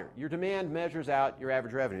provider. Your demand measures out your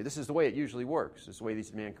average revenue. This is the way it usually works. This is the way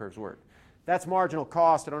these demand curves work. That's marginal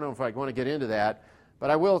cost. I don't know if I want to get into that, but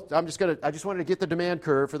I will. I just wanted to get the demand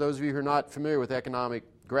curve for those of you who are not familiar with economic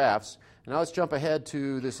graphs. And now let's jump ahead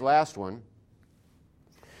to this last one.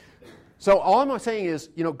 So all I'm saying is,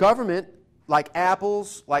 government, like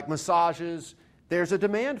apples, like massages, there's a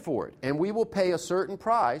demand for it, and we will pay a certain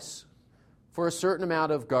price for a certain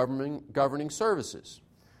amount of governing services.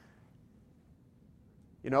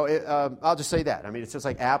 I'll just say that. I mean, it's just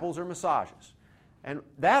like apples or massages. And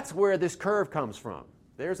that's where this curve comes from.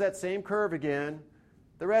 There's that same curve again.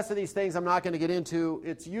 The rest of these things I'm not going to get into.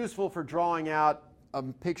 It's useful for drawing out a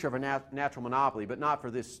picture of a natural monopoly, but not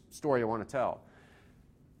for this story I want to tell.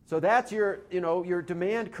 So that's your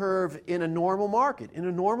demand curve in a normal market. In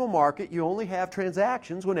a normal market, you only have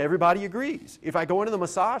transactions when everybody agrees. If I go into the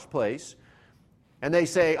massage place and they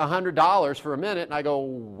say $100 for a minute, and I go,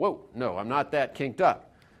 whoa, no, I'm not that kinked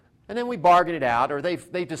up. And then we bargain it out, or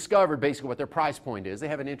they've discovered basically what their price point is. They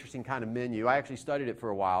have an interesting kind of menu. I actually studied it for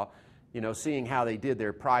a while, seeing how they did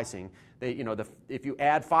their pricing. If you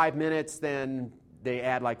add 5 minutes, then they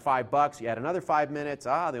add like $5. You add another 5 minutes,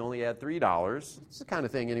 they only add $3. It's the kind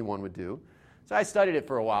of thing anyone would do. So I studied it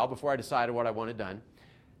for a while before I decided what I wanted done.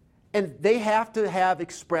 And they have to have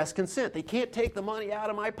express consent. They can't take the money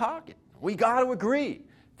out of my pocket. We got to agree.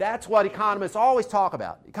 That's what economists always talk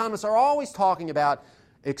about. Economists are always talking about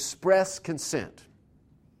express consent.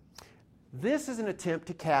 This is an attempt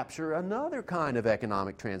to capture another kind of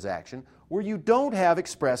economic transaction where you don't have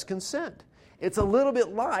express consent. It's a little bit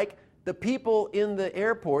like the people in the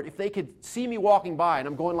airport, if they could see me walking by and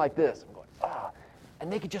I'm going like this, I'm going,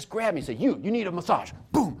 and they could just grab me and say, you need a massage.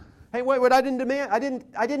 Boom. Hey, wait, I didn't demand, I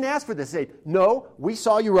didn't ask for this. They say, no, we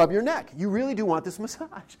saw you rub your neck. You really do want this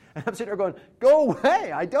massage. And I'm sitting there going, go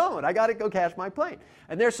away, I don't. I got to go cash my plane.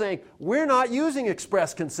 And they're saying, we're not using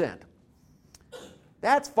express consent.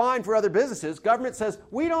 That's fine for other businesses. Government says,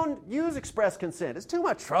 we don't use express consent. It's too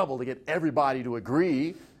much trouble to get everybody to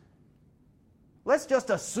agree. Let's just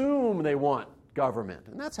assume they want government.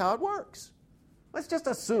 And that's how it works. Let's just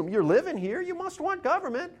assume you're living here, you must want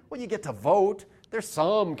government. Well, you get to vote. There's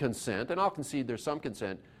some consent, and I'll concede there's some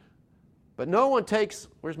consent. But no one takes,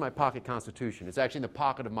 where's my pocket constitution? It's actually in the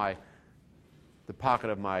pocket of my,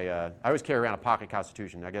 I always carry around a pocket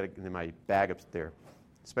constitution. I got it in my bag up there,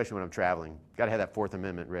 especially when I'm traveling. Got to have that Fourth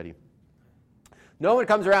Amendment ready. No one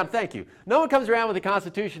comes around, thank you. No one comes around with the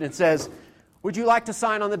Constitution and says, would you like to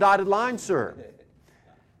sign on the dotted line, sir?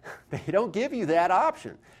 They don't give you that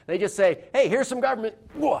option. They just say, hey, here's some government.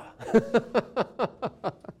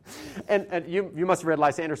 And you must have read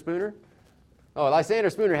Lysander Spooner. Oh, Lysander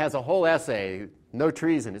Spooner has a whole essay, No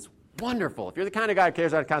Treason. It's wonderful. If you're the kind of guy who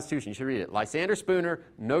cares about the Constitution, you should read it. Lysander Spooner,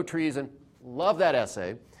 No Treason. Love that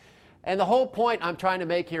essay. And the whole point I'm trying to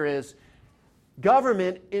make here is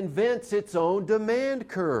government invents its own demand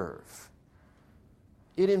curve.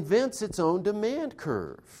 It invents its own demand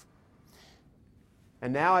curve.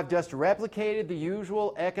 And now I've just replicated the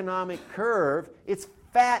usual economic curve. It's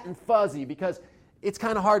fat and fuzzy because it's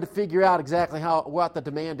kind of hard to figure out exactly what the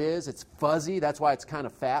demand is. It's fuzzy. That's why it's kind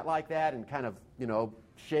of fat like that and kind of,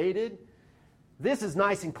 shaded. This is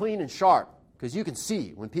nice and clean and sharp because you can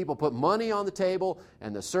see when people put money on the table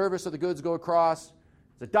and the service of the goods go across,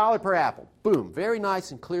 it's $1 per apple. Boom. Very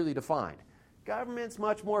nice and clearly defined. Government's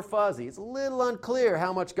much more fuzzy. It's a little unclear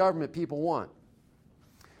how much government people want.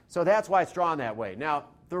 So that's why it's drawn that way. Now,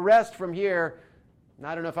 the rest from here,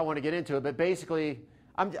 I don't know if I want to get into it, but basically,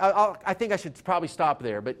 I think I should probably stop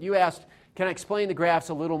there. But you asked, can I explain the graphs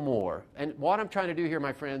a little more? And what I'm trying to do here,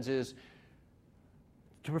 my friends, is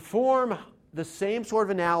to perform the same sort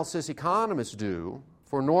of analysis economists do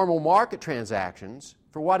for normal market transactions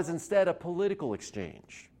for what is instead a political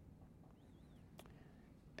exchange.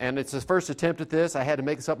 And it's the first attempt at this. I had to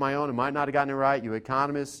make this up my own. I might not have gotten it right. You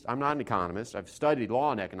economists, I'm not an economist. I've studied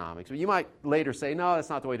law and economics. But you might later say, no, that's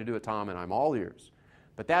not the way to do it, Tom, and I'm all ears.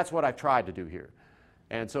 But that's what I've tried to do here.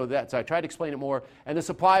 And so I tried to explain it more. And the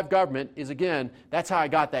supply of government is, again, that's how I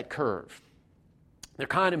got that curve. They're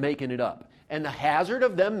kind of making it up. And the hazard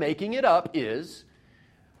of them making it up is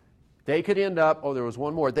they could end up, there was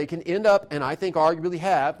one more. They can end up, and I think arguably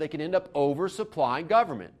have, they can end up oversupplying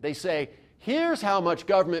government. They say, here's how much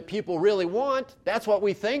government people really want. That's what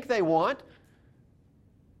we think they want.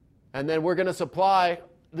 And then we're going to supply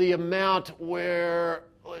the amount where,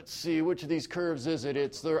 let's see, which of these curves is it?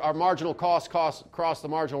 It's our marginal cost across the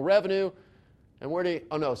marginal revenue. And where do you,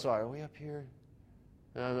 oh no, sorry, are we up here?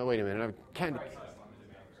 No, wait a minute.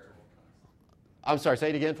 I'm sorry, say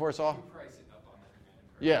it again for us all.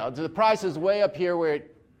 Yeah, the price is way up here where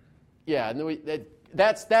it, yeah, and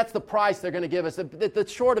that's the price they're going to give us. The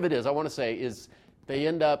short of it is, I want to say, is they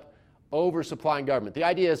end up oversupplying government. The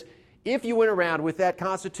idea is, if you went around with that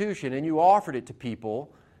Constitution and you offered it to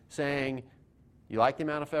people saying, you like the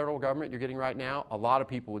amount of federal government you're getting right now, a lot of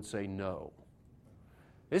people would say no.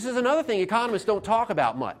 This is another thing economists don't talk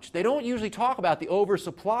about much. They don't usually talk about the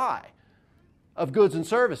oversupply of goods and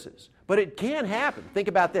services. But it can happen. Think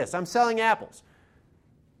about this. I'm selling apples.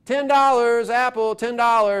 $10, apple,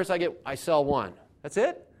 $10. I sell one. That's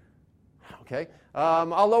it? Okay.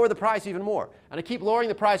 I'll lower the price even more. And I keep lowering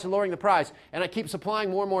the price, and I keep supplying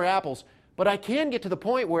more and more apples. But I can get to the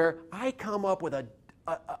point where I come up with a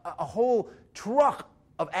whole truck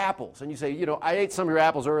of apples. And you say, I ate some of your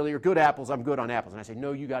apples earlier, good apples, I'm good on apples. And I say,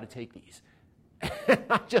 no, you got to take these. And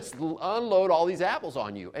I just unload all these apples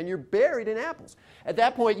on you, and you're buried in apples. At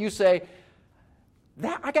that point, you say,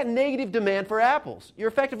 I got negative demand for apples. You're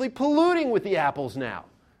effectively polluting with the apples now.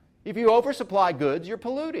 If you oversupply goods, you're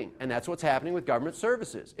polluting. And that's what's happening with government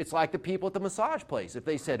services. It's like the people at the massage place. If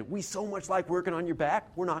they said, we so much like working on your back,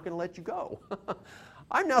 we're not going to let you go.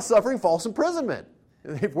 I'm now suffering false imprisonment.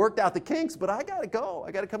 They've worked out the kinks, but I got to go.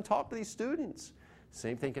 I got to come talk to these students.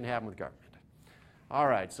 Same thing can happen with government. All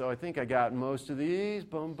right, so I think I got most of these.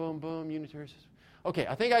 Boom, boom, boom, unitary system. Okay,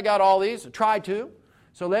 I think I got all these. I tried to.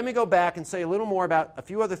 So let me go back and say a little more about a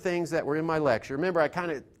few other things that were in my lecture. Remember, I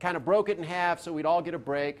kind of broke it in half so we'd all get a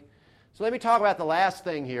break. So let me talk about the last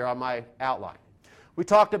thing here on my outline. We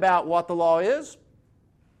talked about what the law is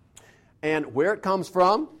and where it comes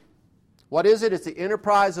from. What is it? It's the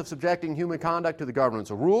enterprise of subjecting human conduct to the governance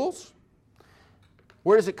of rules.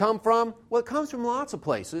 Where does it come from? Well, it comes from lots of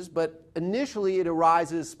places, but initially it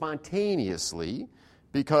arises spontaneously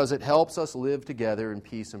because it helps us live together in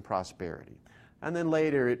peace and prosperity. And then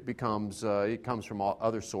later it comes from all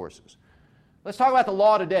other sources. Let's talk about the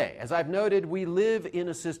law today. As I've noted, we live in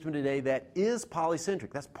a system today that is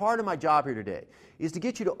polycentric. That's part of my job here today, is to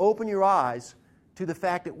get you to open your eyes to the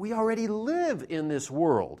fact that we already live in this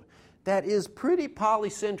world that is pretty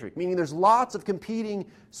polycentric, meaning there's lots of competing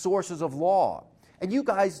sources of law. And you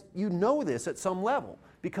guys, you know this at some level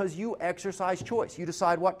because you exercise choice. You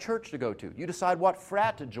decide what church to go to. You decide what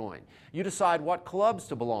frat to join. You decide what clubs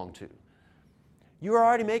to belong to. You are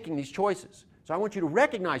already making these choices. So I want you to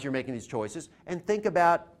recognize you're making these choices and think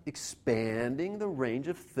about expanding the range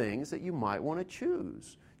of things that you might want to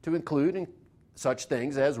choose to include such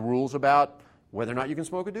things as rules about whether or not you can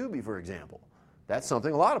smoke a doobie, for example. That's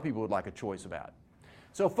something a lot of people would like a choice about.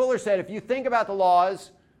 So Fuller said, if you think about the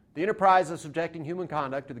laws, the enterprise of subjecting human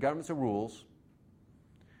conduct to the governments of rules,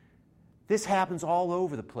 this happens all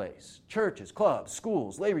over the place. Churches, clubs,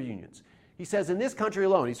 schools, labor unions. He says in this country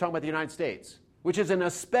alone, he's talking about the United States, which is an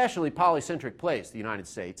especially polycentric place, the United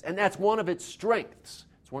States, and that's one of its strengths.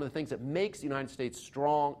 It's one of the things that makes the United States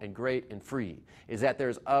strong and great and free, is that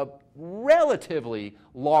there's a relatively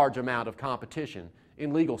large amount of competition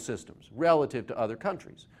in legal systems relative to other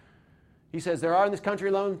countries. He says there are in this country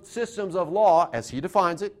alone systems of law, as he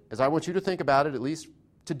defines it, as I want you to think about it, at least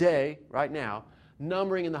today, right now,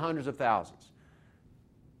 numbering in the hundreds of thousands.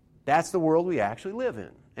 That's the world we actually live in,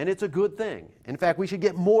 and it's a good thing. In fact, we should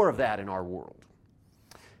get more of that in our world.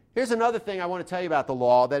 Here's another thing I want to tell you about the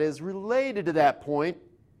law that is related to that point,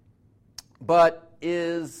 but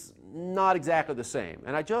is not exactly the same.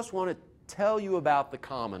 And I just want to tell you about the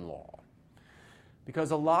common law.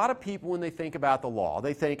 Because a lot of people, when they think about the law,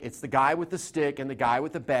 they think it's the guy with the stick and the guy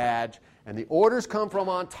with the badge, and the orders come from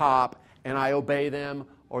on top, and I obey them,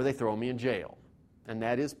 or they throw me in jail. And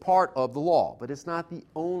that is part of the law, but it's not the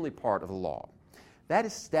only part of the law. That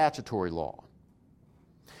is statutory law.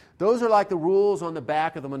 Those are like the rules on the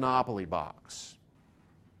back of the Monopoly box.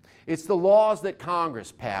 It's the laws that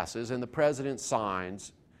Congress passes and the president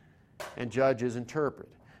signs and judges interpret.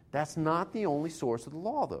 That's not the only source of the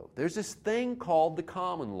law, though. There's this thing called the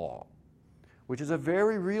common law, which is a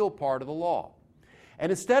very real part of the law.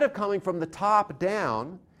 And instead of coming from the top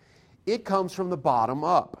down, it comes from the bottom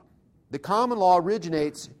up. The common law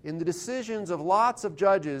originates in the decisions of lots of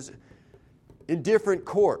judges in different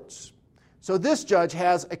courts. So this judge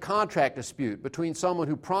has a contract dispute between someone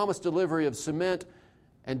who promised delivery of cement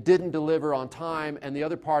and didn't deliver on time, and the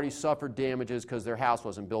other party suffered damages because their house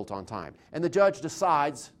wasn't built on time. And the judge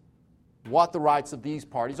decides what the rights of these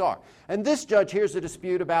parties are. And this judge hears a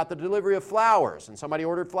dispute about the delivery of flowers, and somebody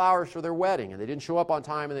ordered flowers for their wedding, and they didn't show up on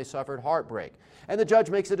time, and they suffered heartbreak. And the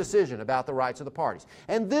judge makes a decision about the rights of the parties.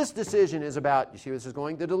 And this decision is about, you see where this is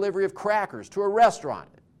going, the delivery of crackers to a restaurant.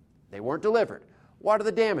 They weren't delivered. What are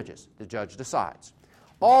the damages? The judge decides.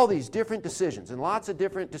 All these different decisions and lots of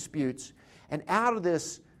different disputes, and out of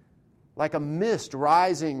this, like a mist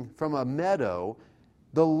rising from a meadow,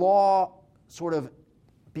 the law sort of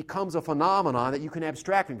becomes a phenomenon that you can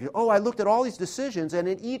abstract from. Oh, I looked at all these decisions, and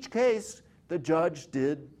in each case, the judge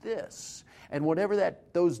did this. And whatever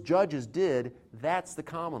those judges did, that's the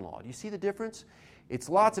common law. Do you see the difference? It's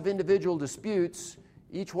lots of individual disputes.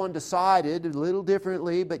 Each one decided a little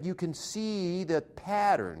differently, but you can see the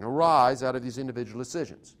pattern arise out of these individual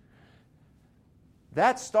decisions.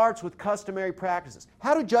 That starts with customary practices.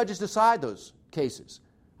 How do judges decide those cases?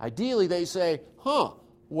 Ideally, they say,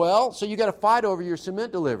 well, so you got to fight over your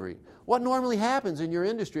cement delivery. What normally happens in your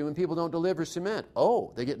industry when people don't deliver cement?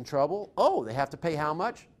 Oh, they get in trouble. Oh, they have to pay how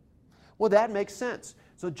much? Well, that makes sense.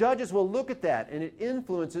 So judges will look at that, and it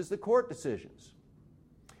influences the court decisions.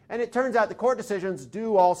 And it turns out the court decisions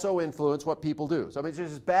do also influence what people do. So it's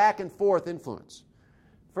just back and forth influence.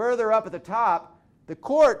 Further up at the top, the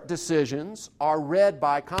court decisions are read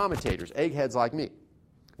by commentators, eggheads like me.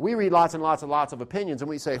 We read lots and lots and lots of opinions, and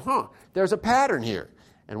we say, there's a pattern here.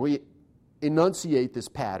 And we enunciate this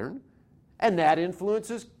pattern, and that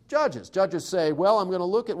influences judges. Judges say, well, I'm going to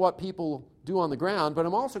look at what people do on the ground, but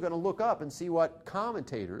I'm also going to look up and see what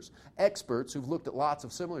commentators, experts who've looked at lots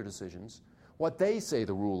of similar decisions, what they say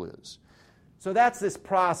the rule is. So that's this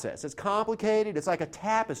process. It's complicated. It's like a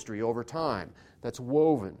tapestry over time that's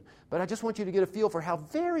woven. But I just want you to get a feel for how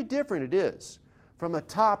very different it is from a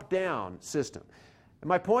top-down system. And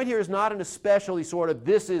my point here is not an especially sort of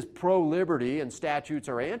this is pro-liberty and statutes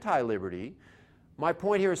are anti-liberty. My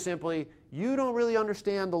point here is simply you don't really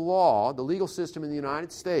understand the law, the legal system in the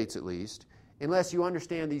United States at least, unless you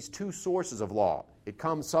understand these two sources of law. It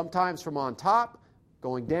comes sometimes from on top,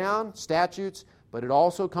 going down, statutes, but it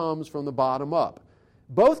also comes from the bottom up.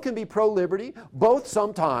 Both can be pro-liberty, both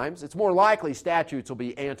sometimes. It's more likely statutes will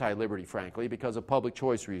be anti-liberty, frankly, because of public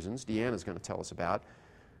choice reasons Deanna's going to tell us about.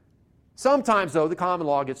 Sometimes, though, the common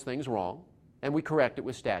law gets things wrong, and we correct it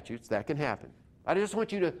with statutes. That can happen. I just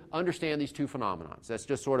want you to understand these two phenomena. That's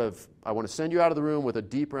just sort of, I want to send you out of the room with a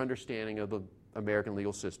deeper understanding of the American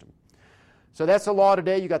legal system. So that's the law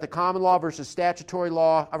today. You got the common law versus statutory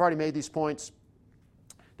law. I've already made these points.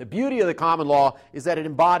 The beauty of the common law is that it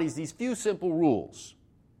embodies these few simple rules.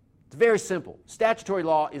 It's very simple. Statutory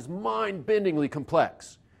law is mind-bendingly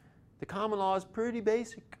complex. The common law is pretty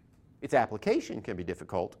basic. Its application can be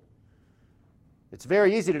difficult. It's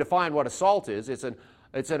very easy to define what assault is. It's an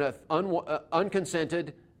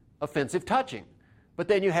unconsented offensive touching. But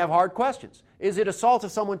then you have hard questions. Is it assault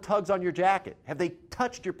if someone tugs on your jacket? Have they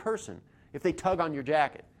touched your person if they tug on your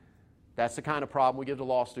jacket? That's the kind of problem we give to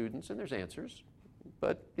law students, and there's answers.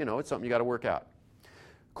 But, it's something you got to work out.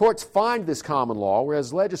 Courts find this common law,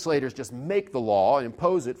 whereas legislators just make the law and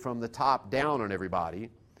impose it from the top down on everybody.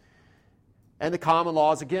 And the common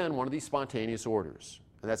law is, again, one of these spontaneous orders.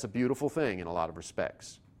 And that's a beautiful thing in a lot of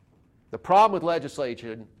respects. The problem with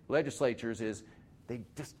legislatures is they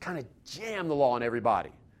just kind of jam the law on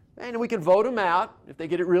everybody. And we can vote them out if they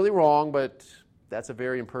get it really wrong, but that's a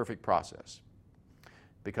very imperfect process.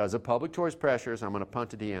 Because of public choice pressures, I'm going to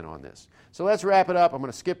punt to Deanna on this. So let's wrap it up. I'm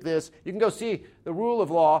going to skip this. You can go see the rule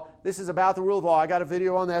of law. This is about the rule of law. I got a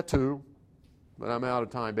video on that too, but I'm out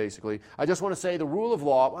of time basically. I just want to say the rule of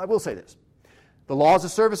law, I will say this. The law is a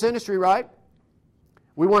service industry, right?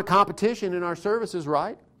 We want competition in our services,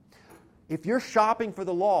 right? If you're shopping for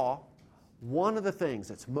the law, one of the things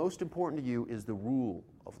that's most important to you is the rule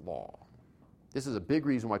of law. This is a big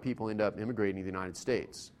reason why people end up immigrating to the United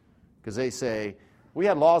States. Because they say, we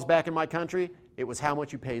had laws back in my country, it was how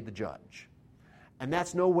much you paid the judge. And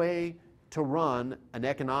that's no way to run an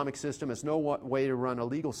economic system. It's no way to run a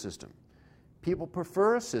legal system. People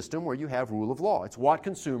prefer a system where you have rule of law. It's what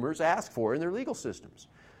consumers ask for in their legal systems.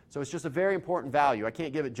 So it's just a very important value. I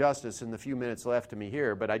can't give it justice in the few minutes left to me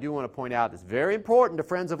here, but I do want to point out it's very important to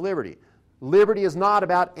Friends of Liberty. Liberty is not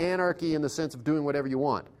about anarchy in the sense of doing whatever you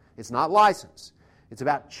want. It's not license. It's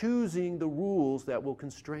about choosing the rules that will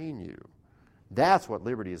constrain you. That's what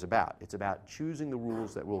liberty is about. It's about choosing the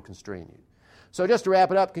rules that will constrain you. So just to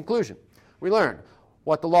wrap it up, conclusion. We learned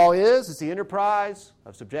what the law is. It's the enterprise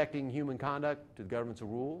of subjecting human conduct to the government's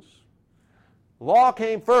rules. Law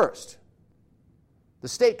came first. The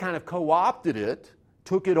state kind of co-opted it,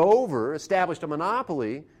 took it over, established a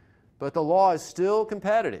monopoly, but the law is still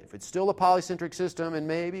competitive. It's still a polycentric system, and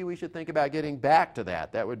maybe we should think about getting back to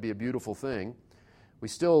that. That would be a beautiful thing. We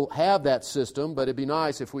still have that system, but it'd be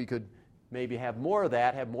nice if we could maybe have more of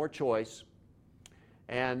that, have more choice.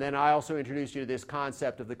 And then I also introduced you to this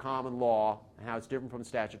concept of the common law and how it's different from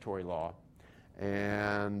statutory law.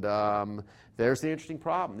 And there's the interesting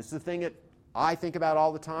problem. This is the thing that I think about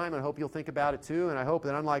all the time, and I hope you'll think about it too, and I hope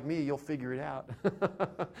that unlike me, you'll figure it out.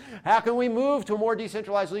 How can we move to a more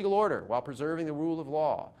decentralized legal order while preserving the rule of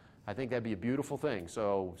law? I think that'd be a beautiful thing.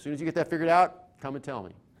 So as soon as you get that figured out, come and tell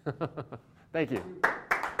me. Thank you.